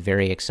interesting. This is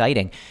very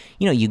exciting.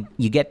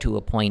 You get to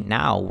a point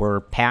now,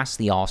 we're past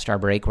the All-Star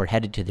break. We're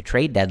headed to the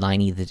trade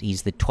deadline.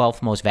 He's the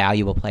 12th most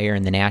valuable player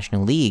in the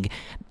National League.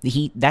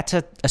 That's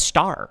a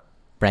star,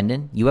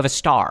 Brendan. You have a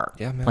star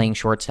playing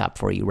shortstop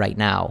for you right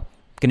now.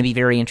 Going to be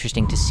very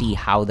interesting to see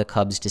how the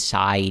Cubs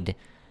decide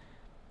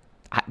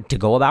to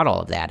go about all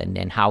of that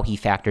and how he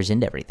factors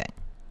into everything.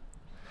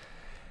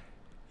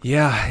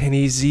 Yeah, and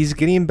he's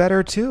getting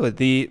better too.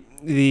 The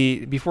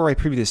before I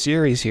preview the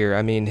series here,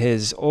 I mean,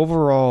 his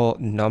overall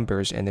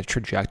numbers and the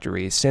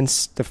trajectory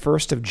since the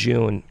 1st of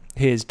June,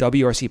 his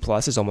WRC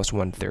plus is almost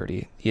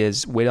 130.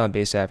 His weighted on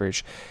base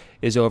average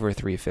is over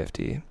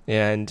 350,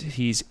 and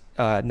he's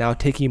now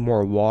taking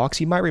more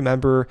walks. You might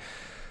remember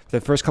the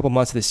first couple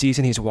months of the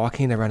season, he's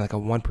walking around like a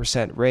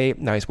 1% rate.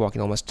 Now he's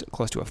walking almost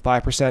close to a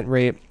 5%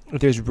 rate.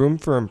 If there's room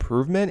for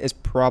improvement, it's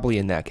probably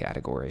in that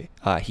category.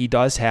 He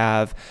does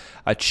have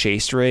a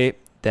chase rate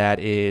that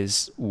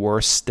is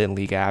worse than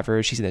league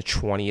average. He's in the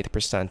 20th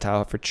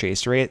percentile for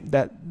chase rate.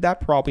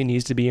 That probably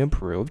needs to be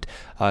improved,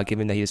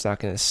 given that he's not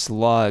going to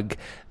slug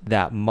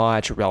that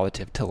much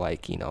relative to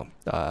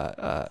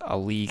a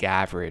league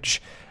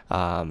average,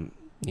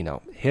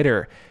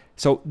 hitter.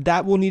 So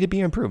that will need to be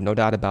improved, no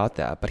doubt about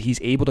that. But he's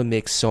able to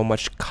make so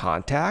much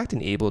contact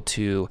and able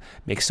to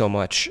make so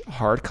much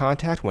hard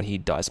contact when he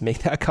does make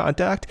that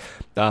contact,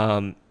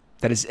 that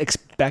his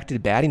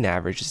expected batting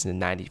average is in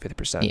the 95th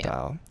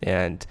percentile.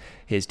 Yeah. And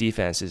his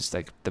defense is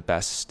like the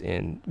best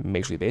in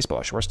Major League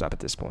Baseball at shortstop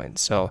at this point.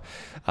 So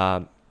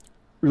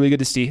really good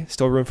to see.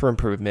 Still room for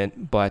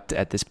improvement, but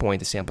at this point,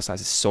 the sample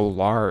size is so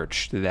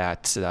large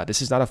that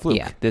this is not a fluke.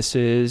 Yeah. This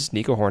is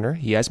Nico Hoerner.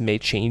 He has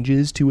made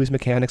changes to his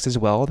mechanics as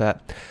well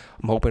that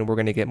I'm hoping we're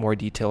going to get more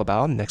detail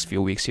about in the next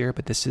few weeks here.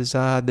 But this is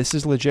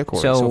legit,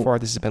 Corey. So far,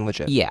 this has been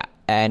legit. Yeah,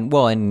 and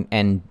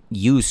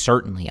you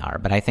certainly are,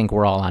 but I think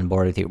we're all on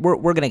board with you. We're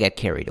going to get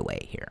carried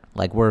away here.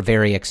 Like, we're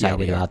very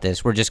excited about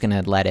this. We're just going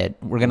to let it.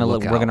 We're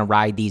going to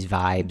ride these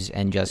vibes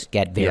and just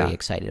get very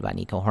excited about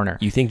Nico Hoerner.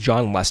 You think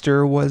John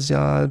Lester was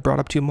brought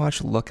up too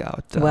much? Look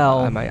out.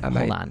 Well,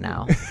 hold on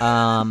now.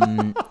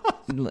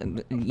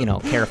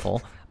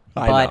 Careful.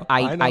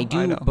 I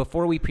do.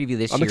 Before we preview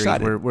this series,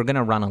 we're going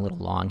to run a little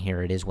long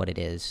here. It is what it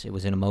is. It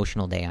was an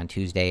emotional day on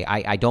Tuesday.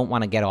 I don't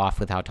want to get off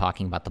without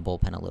talking about the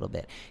bullpen a little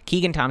bit.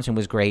 Keegan Thompson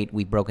was great.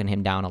 We've broken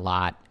him down a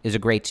lot. It was a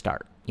great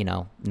start.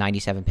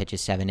 97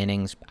 pitches, 7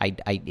 innings.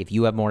 If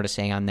you have more to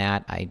say on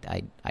that,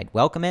 I'd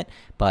welcome it.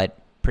 But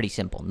pretty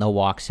simple. No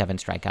walks, 7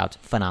 strikeouts.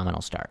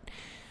 Phenomenal start.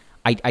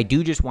 I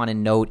do just want to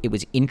note it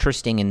was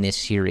interesting in this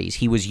series.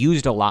 He was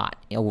used a lot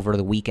over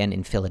the weekend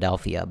in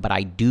Philadelphia, but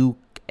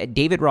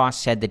David Ross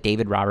said that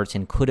David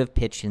Robertson could have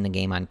pitched in the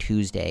game on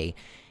Tuesday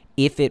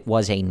if it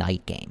was a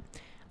night game.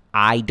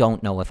 I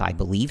don't know if I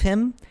believe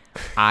him.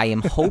 I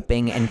am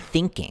hoping and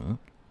thinking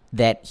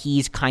that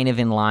he's kind of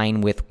in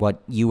line with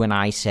what you and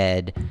I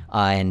said,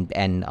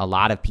 and a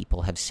lot of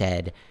people have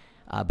said,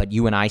 but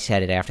you and I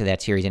said it after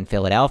that series in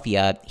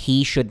Philadelphia.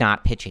 He should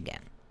not pitch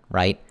again,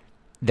 right?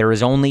 There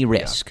is only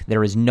risk. Yeah.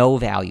 There is no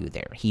value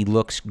there. He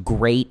looks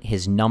great.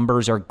 His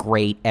numbers are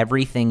great.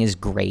 Everything is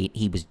great.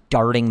 He was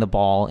darting the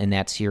ball in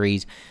that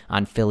series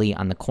on Philly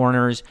on the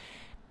corners.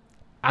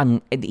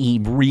 He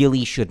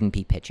really shouldn't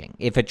be pitching.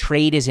 If a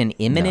trade isn't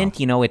imminent,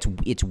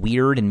 it's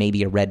weird and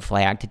maybe a red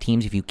flag to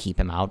teams if you keep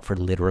him out for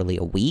literally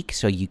a week.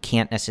 So you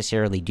can't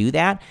necessarily do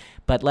that.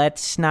 But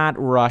let's not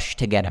rush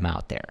to get him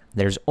out there.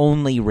 There's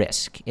only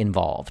risk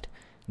involved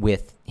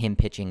with him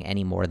pitching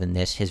any more than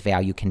this. His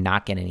value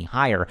cannot get any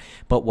higher.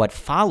 But what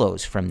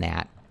follows from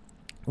that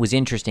was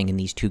interesting in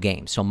these 2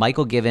 games. So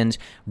Michael Givens,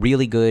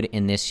 really good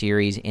in this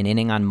series. An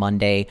inning on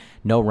Monday,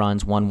 no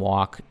runs, 1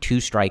 walk, 2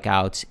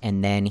 strikeouts,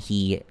 and then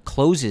he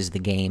closes the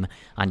game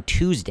on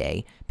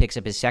Tuesday, picks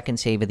up his 2nd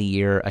save of the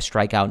year, a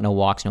strikeout, no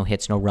walks, no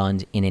hits, no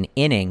runs in an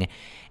inning.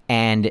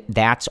 And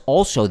that's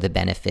also the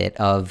benefit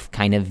of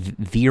kind of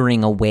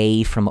veering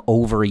away from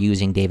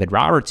overusing David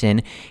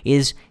Robertson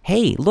is,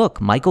 hey,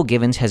 look, Michael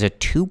Givens has a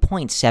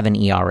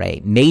 2.7 ERA.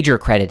 Major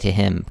credit to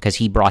him because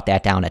he brought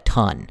that down a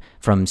ton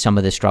from some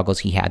of the struggles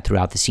he had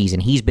throughout the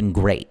season. He's been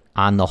great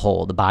on the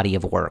whole, the body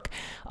of work.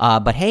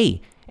 But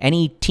hey,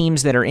 any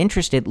teams that are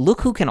interested,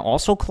 look who can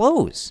also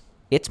close.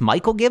 It's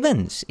Michael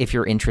Givens, if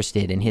you're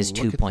interested in his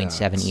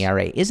 2.7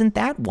 ERA. Isn't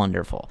that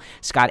wonderful?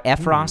 Scott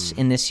Effross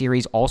in this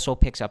series also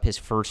picks up his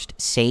first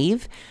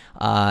save,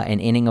 an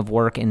inning of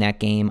work in that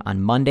game on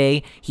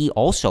Monday. He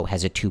also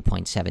has a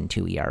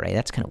 2.72 ERA.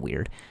 That's kind of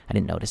weird. I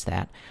didn't notice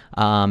that.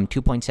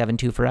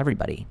 2.72 for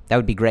everybody. That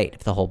would be great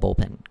if the whole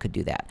bullpen could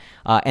do that.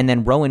 And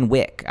then Rowan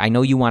Wick. I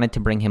know you wanted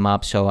to bring him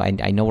up, so I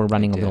know we're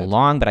running a little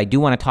long, but I do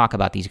want to talk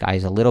about these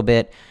guys a little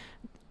bit.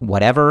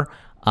 Whatever.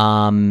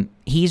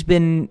 He's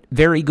been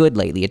very good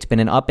lately. It's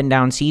been an up and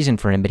down season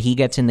for him, but he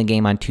gets in the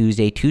game on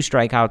Tuesday, 2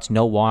 strikeouts,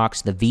 no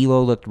walks. The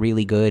velo looked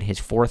really good. His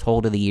 4th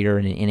hold of the year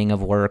in an inning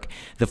of work.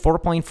 The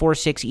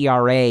 4.46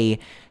 ERA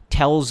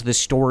tells the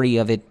story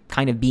of it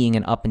kind of being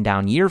an up and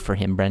down year for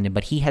him, Brendan,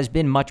 but he has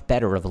been much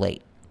better of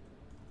late.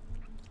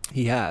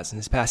 He has. In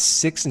his past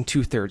 6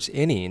 2/3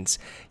 innings,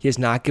 he has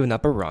not given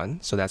up a run,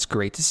 so that's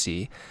great to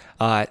see.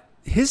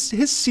 His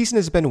season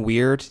has been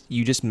weird.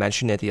 You just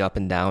mentioned it, the up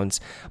and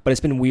downs, but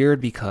it's been weird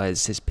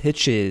because his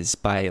pitches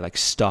by like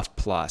Stuff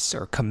Plus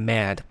or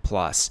Command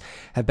Plus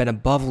have been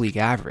above league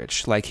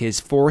average. Like his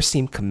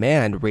 4-seam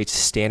command rates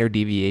standard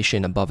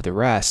deviation above the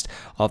rest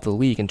of the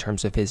league in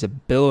terms of his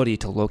ability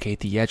to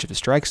locate the edge of the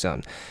strike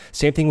zone.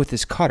 Same thing with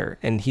his cutter,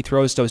 and he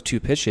throws those 2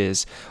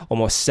 pitches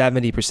almost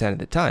 70% of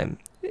the time.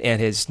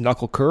 And his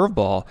knuckle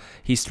curveball,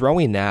 he's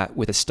throwing that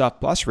with a Stuff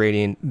Plus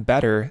rating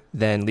better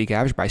than league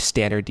average by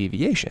standard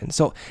deviation.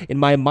 So in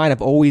my mind,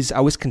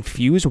 I was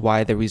confused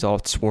why the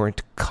results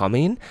weren't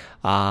coming.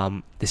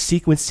 The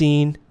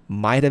sequencing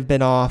might have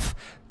been off.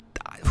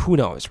 Who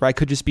knows, right?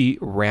 Could just be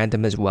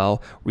random as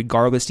well.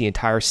 Regardless, the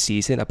entire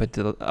season up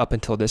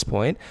until this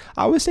point,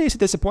 I would say it's a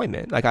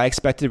disappointment. Like I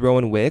expected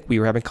Rowan Wick. We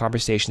were having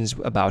conversations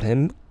about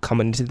him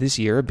coming into this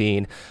year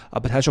being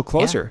a potential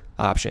closer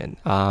option.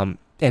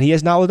 And he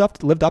has not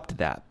lived up to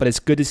that. But it's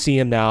good to see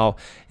him now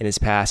in his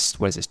past,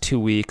 2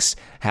 weeks,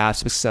 have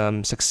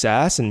some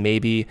success. And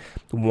maybe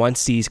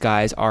once these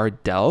guys are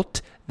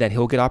dealt, then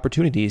he'll get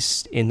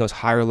opportunities in those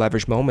higher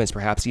leverage moments,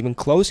 perhaps even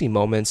closing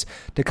moments,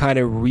 to kind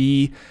of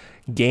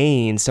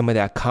regain some of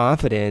that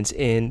confidence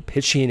in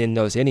pitching in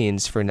those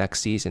innings for next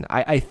season.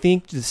 I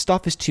think the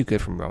stuff is too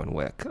good from Rowan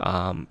Wick.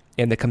 And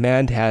the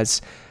command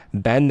has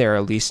been there,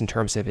 at least in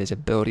terms of his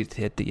ability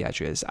to hit the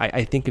edges.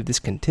 I think if this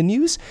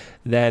continues,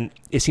 then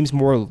it seems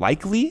more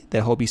likely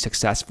that he'll be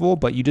successful,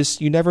 but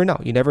you never know.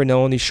 You never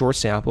know in these short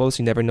samples.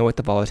 You never know what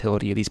the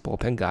volatility of these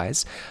bullpen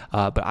guys.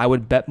 But I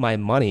would bet my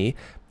money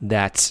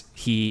that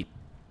he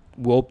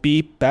will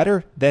be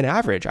better than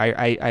average.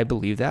 I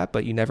believe that,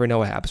 but you never know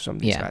what happens from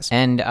these guys.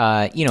 And,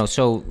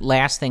 so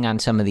last thing on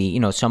some of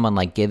the, someone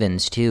like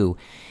Givens too,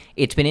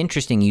 it's been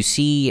interesting. You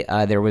see,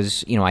 there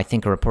was, I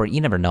think a report,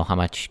 you never know how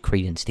much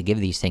credence to give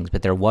these things,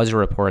 but there was a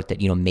report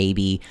that,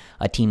 maybe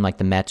a team like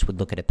the Mets would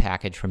look at a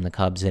package from the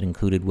Cubs that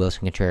included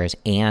Wilson Contreras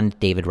and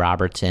David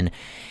Robertson.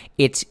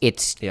 It's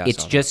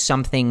just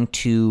something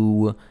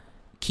to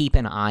keep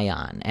an eye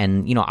on.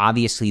 And,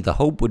 obviously the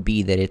hope would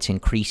be that it's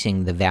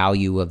increasing the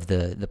value of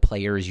the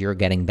players you're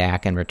getting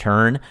back in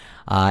return.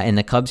 And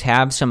the Cubs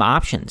have some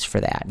options for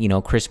that.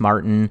 Chris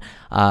Martin,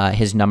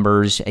 his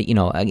numbers,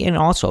 again,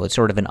 also it's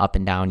sort of an up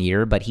and down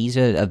year, but he's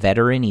a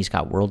veteran. He's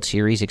got World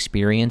Series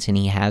experience, and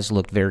he has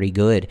looked very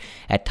good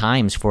at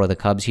times for the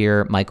Cubs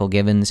here. Michael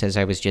Givens, as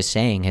I was just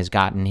saying, has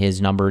gotten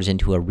his numbers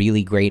into a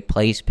really great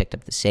place, picked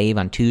up the save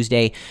on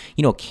Tuesday.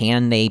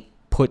 Can they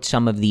put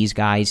some of these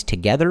guys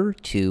together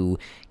to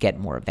get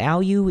more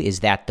value?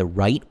 Is that the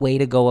right way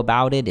to go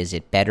about it? Is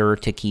it better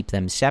to keep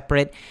them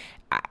separate?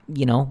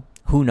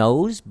 Who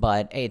knows?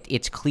 But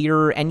it's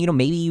clear, and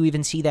maybe you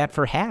even see that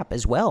for Happ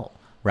as well,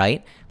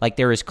 right? Like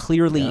there is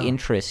clearly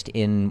interest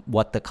in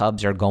what the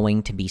Cubs are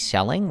going to be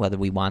selling, whether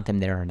we want them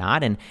there or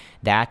not, and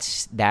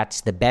that's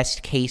the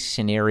best case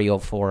scenario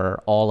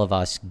for all of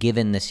us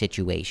given the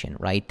situation,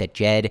 right? That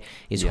Jed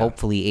is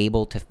hopefully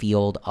able to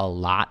field a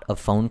lot of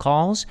phone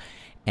calls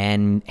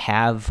and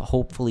have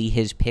hopefully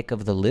his pick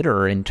of the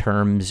litter in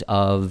terms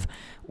of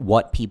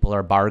what people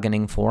are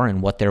bargaining for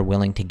and what they're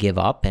willing to give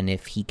up. And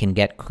if he can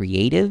get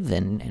creative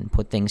and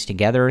put things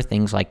together,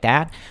 things like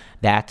that,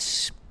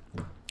 that's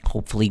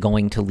hopefully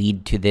going to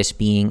lead to this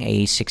being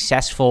a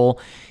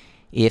successful,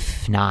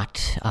 if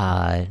not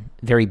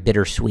very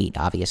bittersweet,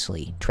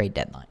 obviously, trade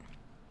deadline.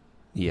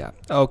 Yeah.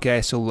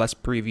 Okay, so let's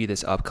preview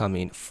this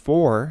upcoming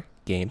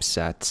 4-game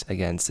set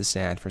against the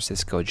San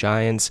Francisco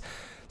Giants.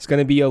 It's going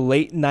to be a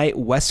late-night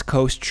West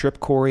Coast trip,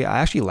 Corey. I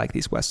actually like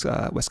these West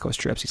Coast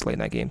trips, these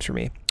late-night games for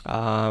me.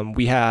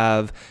 We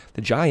have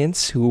the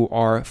Giants, who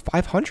are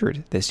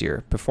 500 this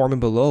year, performing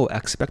below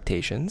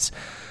expectations.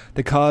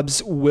 The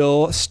Cubs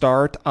will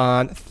start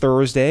on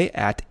Thursday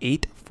at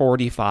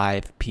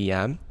 8:45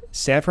 p.m.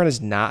 San Fran has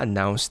not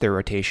announced their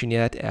rotation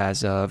yet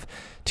as of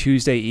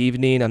Tuesday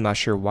evening. I'm not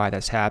sure why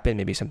that's happened.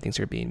 Maybe some things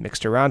are being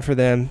mixed around for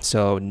them.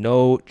 So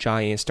no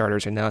Giant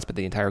starters announced, but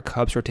the entire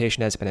Cubs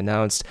rotation has been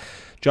announced.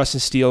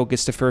 Justin Steele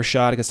gets the first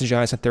shot against the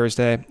Giants on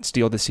Thursday.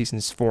 Steele this season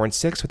is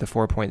 4-6 with a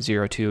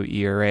 4.02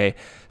 ERA.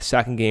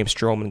 Second game,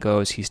 Stroman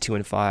goes. He's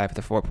 2-5 with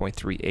a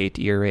 4.38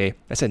 ERA.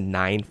 That's a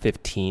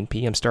 9:15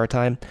 p.m. start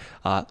time.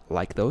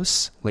 Like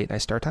those late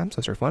night start times.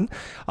 Those are fun.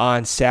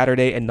 On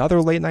Saturday,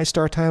 another late night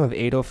start time of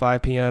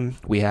 8:05 p.m.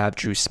 We have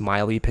Drew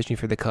Smyly pitching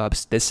for the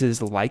Cubs. This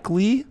is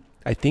likely,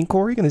 I think,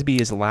 Corey, going to be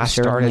his last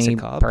start as a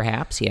Cub.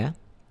 Perhaps, yeah.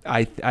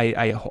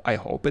 I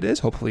hope it is.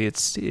 Hopefully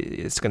it's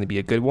going to be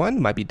a good one. It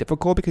might be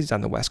difficult because he's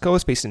on the West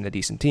Coast, facing a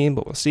decent team,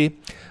 but we'll see.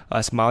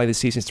 Smyly this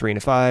season is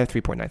 3-5,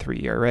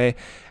 3.93 ERA. And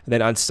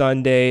then on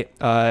Sunday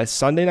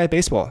Night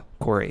Baseball,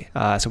 Corey.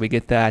 So we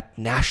get that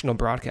national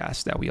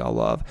broadcast that we all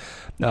love.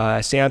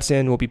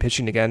 Sampson will be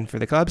pitching again for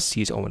the Cubs.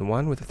 He's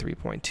 0-1 with a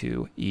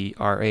 3.2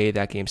 ERA.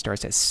 That game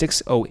starts at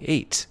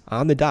 6:08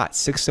 on the dot.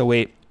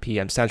 6:08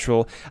 p.m.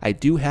 Central. I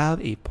do have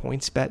a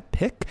PointsBet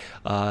pick.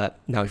 Now,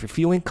 if you're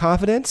feeling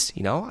confident,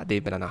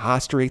 they've been on a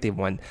hot streak. They've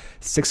won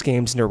 6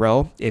 games in a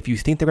row. If you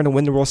think they're going to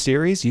win the World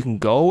Series, you can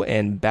go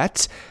and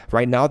bet.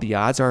 Right now, the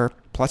odds are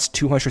plus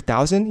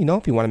 200,000,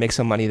 if you want to make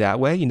some money that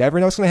way. You never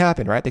know what's going to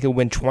happen, right? They could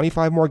win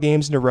 25 more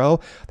games in a row.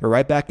 They're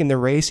right back in the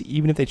race.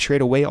 Even if they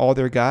trade away all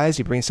their guys,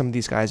 you bring some of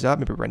these guys up.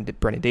 Maybe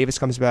Brendan Davis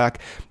comes back.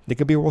 They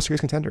could be a World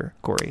Series contender,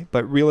 Corey.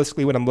 But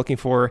realistically, what I'm looking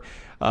for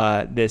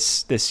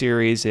this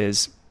series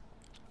is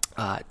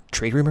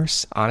trade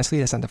rumors. Honestly,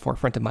 that's on the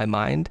forefront of my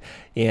mind,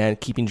 and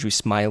keeping Drew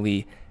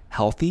Smyly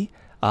healthy,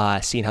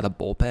 seeing how the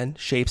bullpen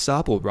shapes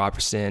up. Will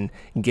Robertson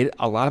get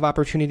a lot of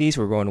opportunities?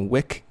 We're going to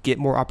Wick get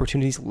more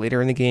opportunities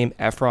later in the game.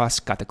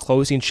 Efros got the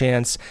closing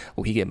chance.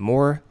 Will he get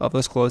more of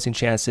those closing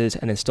chances?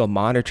 And then still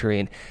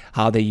monitoring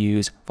how they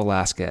use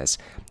Velasquez,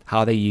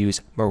 how they use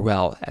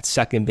Morel at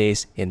second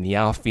base, in the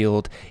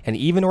outfield, and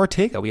even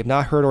Ortega. We have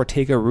not heard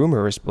Ortega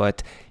rumors,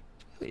 but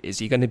is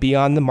he going to be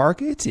on the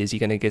market? Is he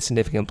going to get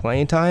significant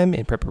playing time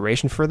in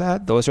preparation for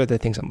that? Those are the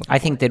things I'm looking for. I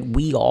think that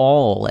we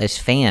all, as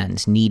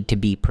fans, need to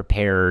be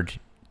prepared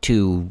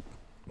to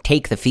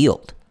take the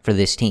field for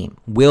this team.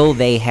 Will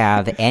they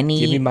have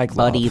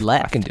anybody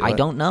left? I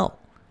don't know.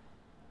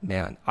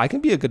 Man, I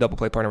can be a good double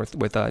play partner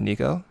with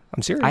Nico.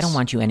 I'm serious. I don't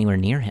want you anywhere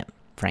near him,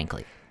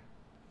 frankly.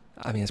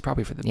 I mean, it's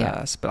probably for the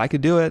best, but I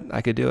could do it.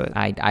 I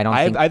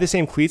have the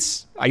same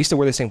cleats. I used to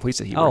wear the same cleats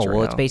that he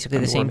wears. It's basically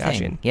the same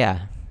thing.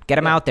 Yeah. Get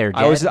him out there,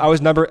 Jed. I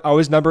was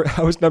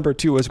number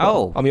 2 as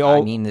well.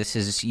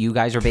 You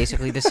guys are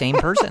basically the same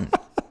person.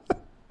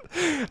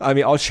 I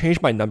mean, I'll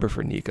change my number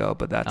for Nico,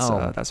 but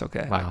that's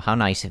okay. Wow, how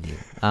nice of you.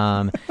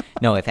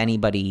 No, if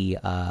anybody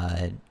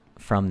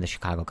from the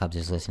Chicago Cubs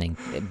is listening,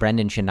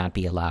 Brendan should not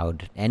be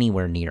allowed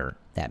anywhere near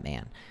that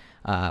man.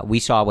 We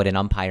saw what an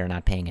umpire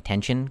not paying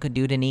attention could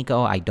do to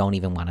Nico. I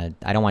don't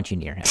want you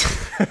near him.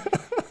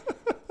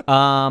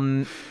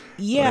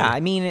 Yeah, I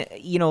mean,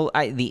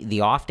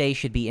 the off day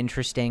should be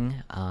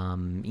interesting.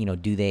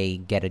 Do they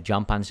get a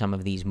jump on some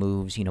of these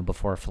moves,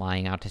 before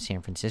flying out to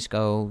San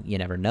Francisco? You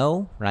never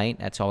know, right?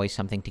 That's always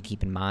something to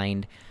keep in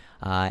mind.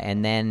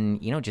 And then,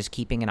 just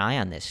keeping an eye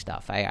on this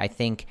stuff. I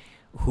think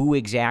who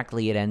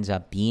exactly it ends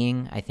up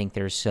being, I think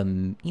there's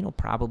some,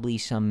 probably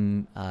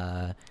some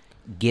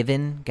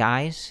given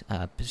guys,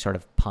 sort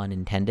of pun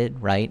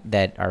intended, right,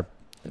 that are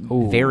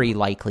very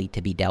likely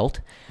to be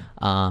dealt.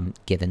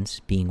 Givens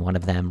being one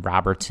of them,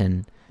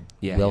 Robertson,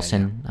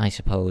 Wilson, I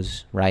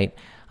suppose, right?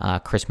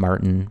 Chris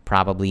Martin,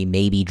 probably,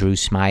 maybe Drew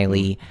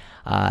Smyly.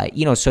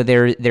 So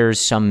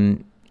there's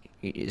some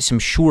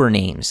sure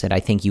names that I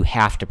think you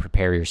have to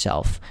prepare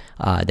yourself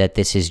that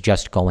this is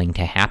just going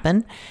to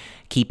happen.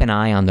 Keep an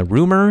eye on the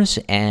rumors,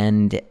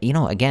 and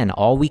again,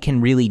 all we can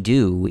really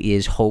do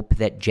is hope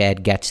that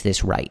Jed gets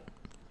this right.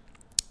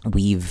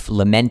 We've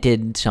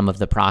lamented some of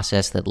the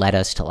process that led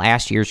us to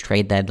last year's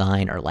trade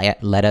deadline, or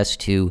led us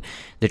to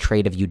the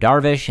trade of Yu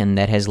Darvish, and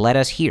that has led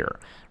us here,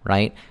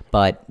 right?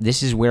 But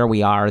this is where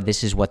we are.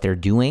 This is what they're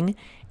doing.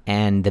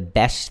 And the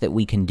best that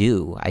we can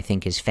do, I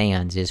think, as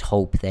fans, is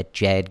hope that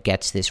Jed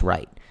gets this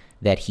right,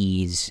 that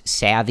he's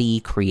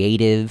savvy,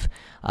 creative,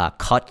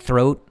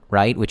 cutthroat,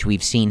 right, which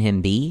we've seen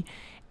him be,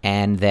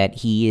 and that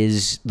he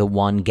is the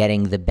one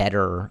getting the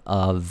better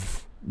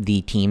of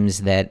the teams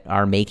that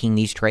are making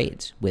these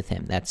trades with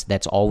him.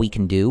 That's all we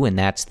can do, and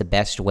that's the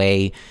best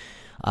way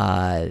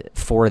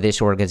for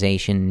this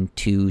organization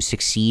to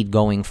succeed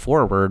going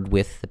forward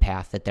with the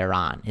path that they're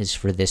on, is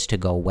for this to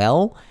go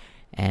well.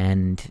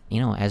 And,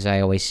 as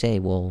I always say,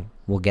 we'll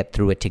get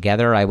through it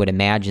together. I would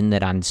imagine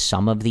that on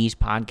some of these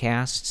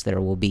podcasts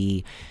there will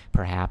be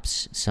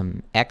perhaps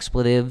some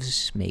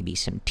expletives, maybe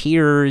some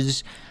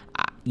tears.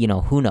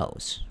 Who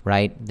knows,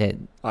 right? That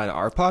on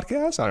our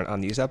podcast, on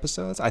these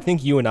episodes, I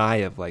think you and I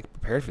have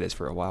prepared for this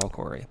for a while,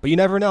 Corey. But you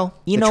never know.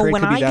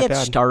 When I get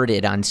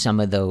started on some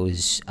of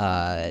those,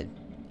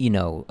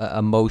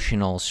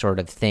 emotional sort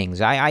of things,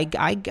 I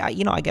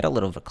get a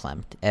little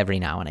verklempt every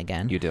now and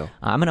again. You do.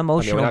 I'm an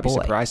emotional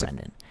boy,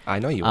 Brendan. I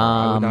know you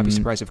are. I would not be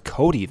surprised if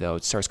Cody, though,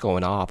 starts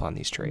going off on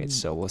these trades.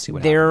 So we'll see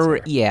what happens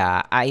there.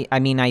 Yeah,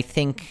 I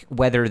think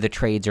whether the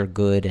trades are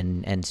good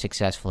and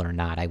successful or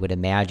not, I would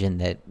imagine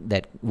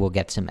that we'll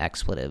get some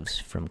expletives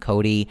from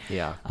Cody.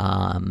 Yeah.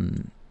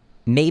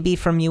 Maybe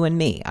from you and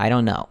me. I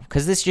don't know.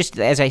 Because this just,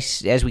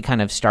 as we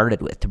kind of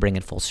started with, to bring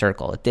it full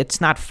circle,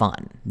 it's not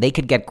fun. They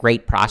could get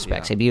great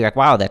prospects. They'd be like,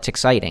 wow, that's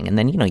exciting. And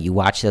then, you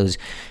watch those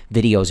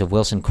videos of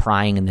Wilson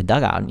crying in the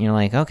dugout, and you're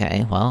like,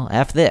 okay, well,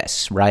 F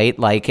this, right?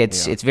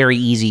 It's very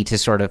easy to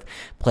sort of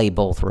play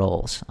both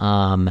roles.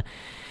 But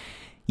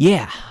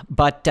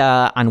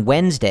on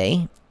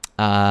Wednesday,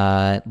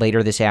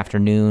 later this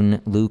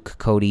afternoon, Luke,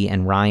 Cody,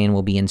 and Ryan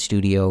will be in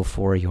studio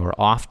for your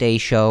off-day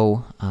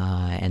show.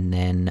 And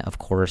then, of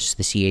course,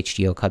 the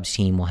CHGO Cubs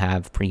team will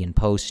have pre and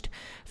post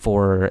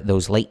for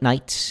those late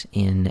nights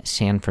in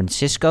San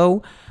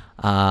Francisco.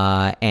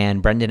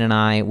 And Brendan and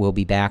I will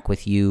be back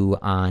with you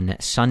on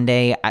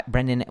Sunday.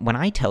 Brendan, when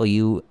I tell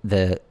you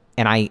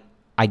I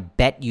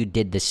bet you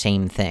did the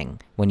same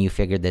thing when you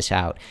figured this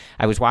out.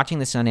 I was watching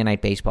the Sunday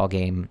night baseball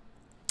game,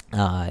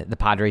 the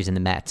Padres and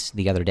the Mets,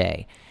 the other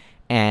day.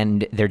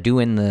 And they're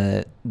doing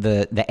the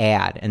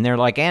ad, and they're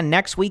like, and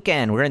next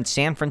weekend we're in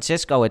San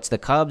Francisco. It's the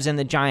Cubs and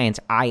the Giants.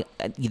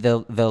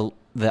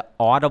 The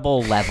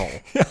audible level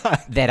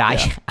that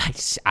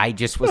I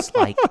just was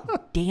like,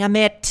 damn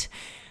it!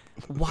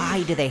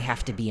 Why do they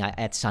have to be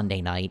at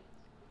Sunday night?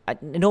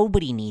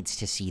 Nobody needs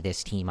to see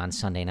this team on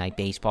Sunday Night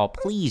Baseball.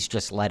 Please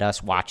just let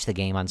us watch the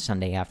game on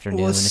Sunday afternoon.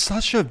 Well, it's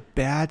such a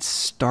bad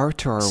start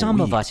to our week, Some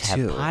of us have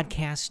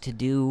podcasts to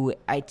do.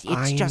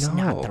 It's just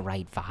not the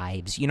right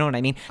vibes. You know what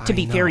I mean? To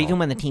be fair, even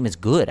when the team is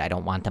good, I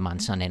don't want them on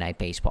Sunday Night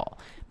Baseball.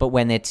 But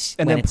when it's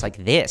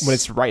like this, when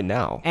it's right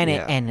now,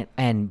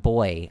 and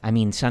boy, I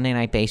mean, Sunday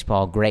Night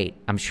Baseball, great.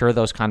 I'm sure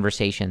those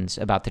conversations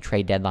about the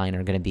trade deadline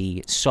are going to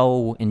be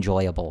so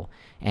enjoyable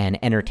and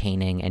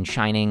entertaining and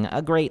shining a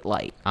great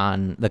light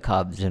on the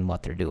Cubs and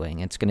what they're doing.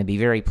 It's going to be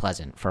very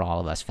pleasant for all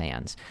of us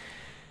fans.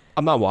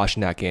 I'm not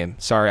watching that game.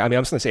 Sorry. I mean,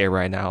 I'm just going to say it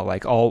right now.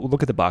 I'll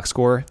look at the box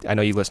score. I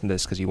know you listen to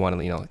this because you want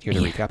to, hear the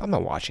recap. I'm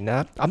not watching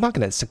that. I'm not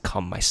going to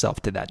succumb myself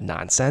to that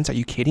nonsense. Are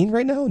you kidding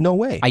right now? No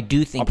way. I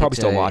do think I'll probably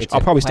still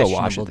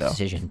watch it, though.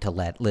 Decision to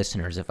let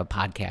listeners of a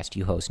podcast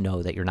you host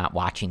know that you're not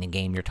watching the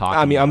game you're talking.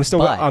 I mean,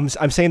 about.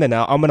 I'm saying that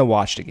now. I'm going to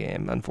watch the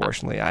game.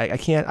 Unfortunately, I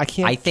can't.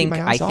 I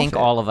think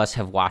all of us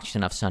have watched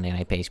enough Sunday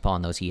Night Baseball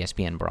on those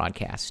ESPN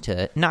broadcasts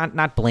to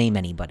not blame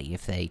anybody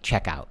if they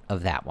check out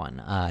of that one,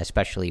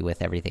 especially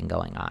with everything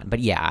going on. But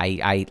yeah,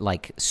 I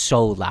like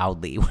so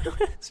loudly.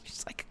 It's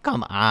just like,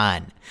 come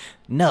on.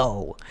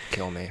 No.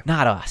 Kill me.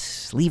 Not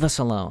us. Leave us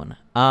alone.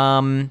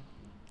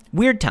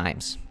 Weird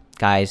times.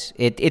 guys.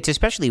 It's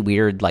especially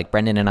weird. Like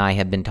Brendan and I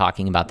have been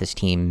talking about this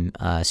team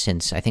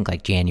since I think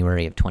like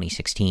January of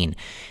 2016,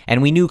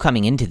 and we knew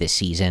coming into this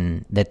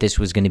season that this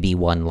was going to be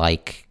one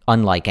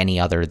unlike any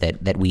other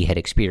that we had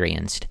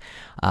experienced,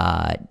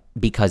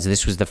 because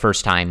this was the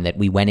first time that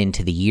we went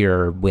into the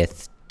year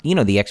with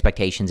the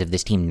expectations of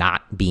this team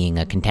not being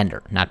a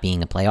contender, not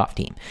being a playoff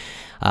team.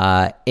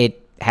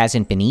 It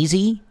hasn't been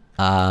easy.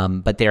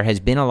 But there has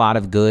been a lot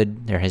of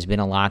good. There has been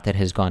a lot that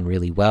has gone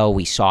really well.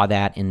 We saw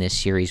that in this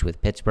series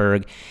with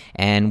Pittsburgh,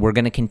 and we're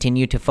going to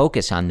continue to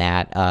focus on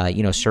that,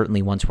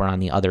 certainly once we're on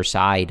the other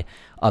side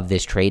of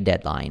this trade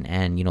deadline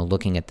and,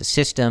 looking at the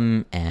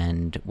system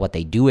and what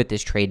they do at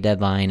this trade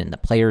deadline and the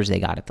players they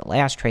got at the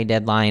last trade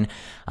deadline.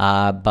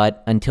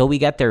 But until we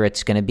get there,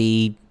 it's going to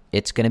be weird.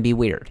 It's going to be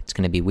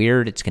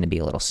weird. It's going to be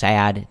a little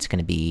sad. It's going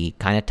to be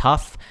kind of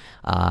tough.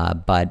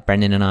 But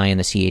Brendan and I and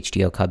the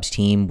CHGO Cubs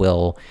team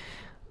will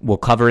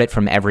cover it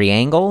from every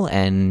angle,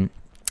 and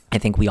I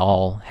think we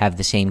all have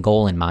the same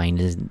goal in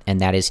mind,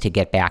 and that is to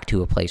get back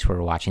to a place where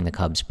we're watching the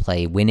Cubs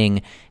play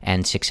winning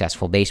and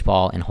successful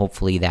baseball, and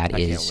hopefully that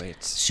is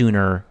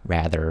sooner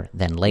rather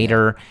than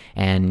later.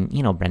 Yeah. And,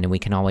 Brendan, we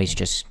can always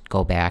just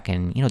go back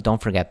and,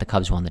 don't forget the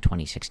Cubs won the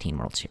 2016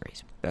 World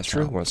Series. That's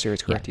true. World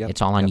Series, correct. Yeah,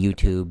 it's all on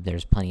YouTube.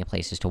 There's plenty of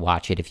places to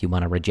watch it if you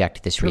want to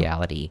reject this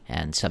reality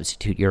and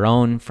substitute your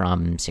own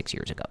from 6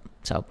 years ago.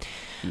 So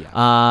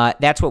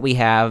that's what we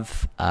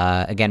have.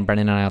 Again,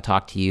 Brendan and I will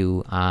talk to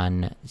you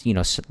on,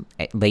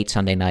 late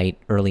Sunday night,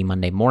 early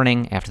Monday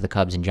morning after the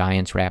Cubs and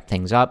Giants wrap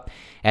things up.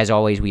 As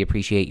always, we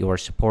appreciate your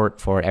support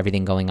for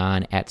everything going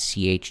on at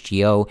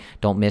CHGO.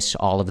 Don't miss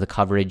all of the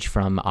coverage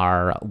from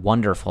our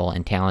wonderful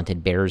and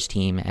talented Bears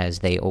team as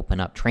they open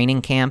up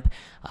training camp.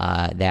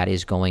 That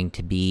is going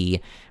to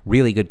be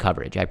really good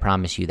coverage. I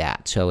promise you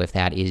that. So if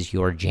that is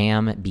your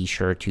jam, be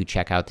sure to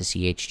check out the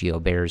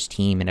CHGO Bears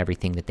team and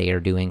everything that they are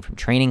doing from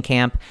training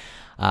camp.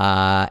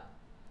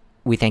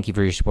 We thank you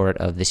for your support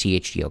of the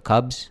CHGO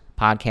Cubs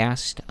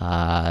podcast.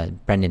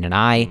 Brendan and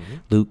I,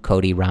 Luke,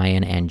 Cody,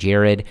 Ryan, and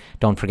Jared.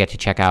 Don't forget to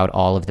check out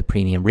all of the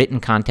premium written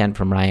content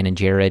from Ryan and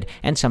Jared,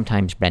 and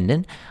sometimes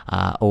Brendan,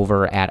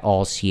 over at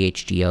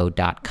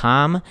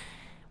allchgo.com.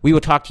 We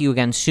will talk to you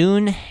again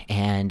soon,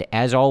 and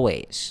as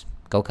always,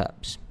 go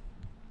Cubs.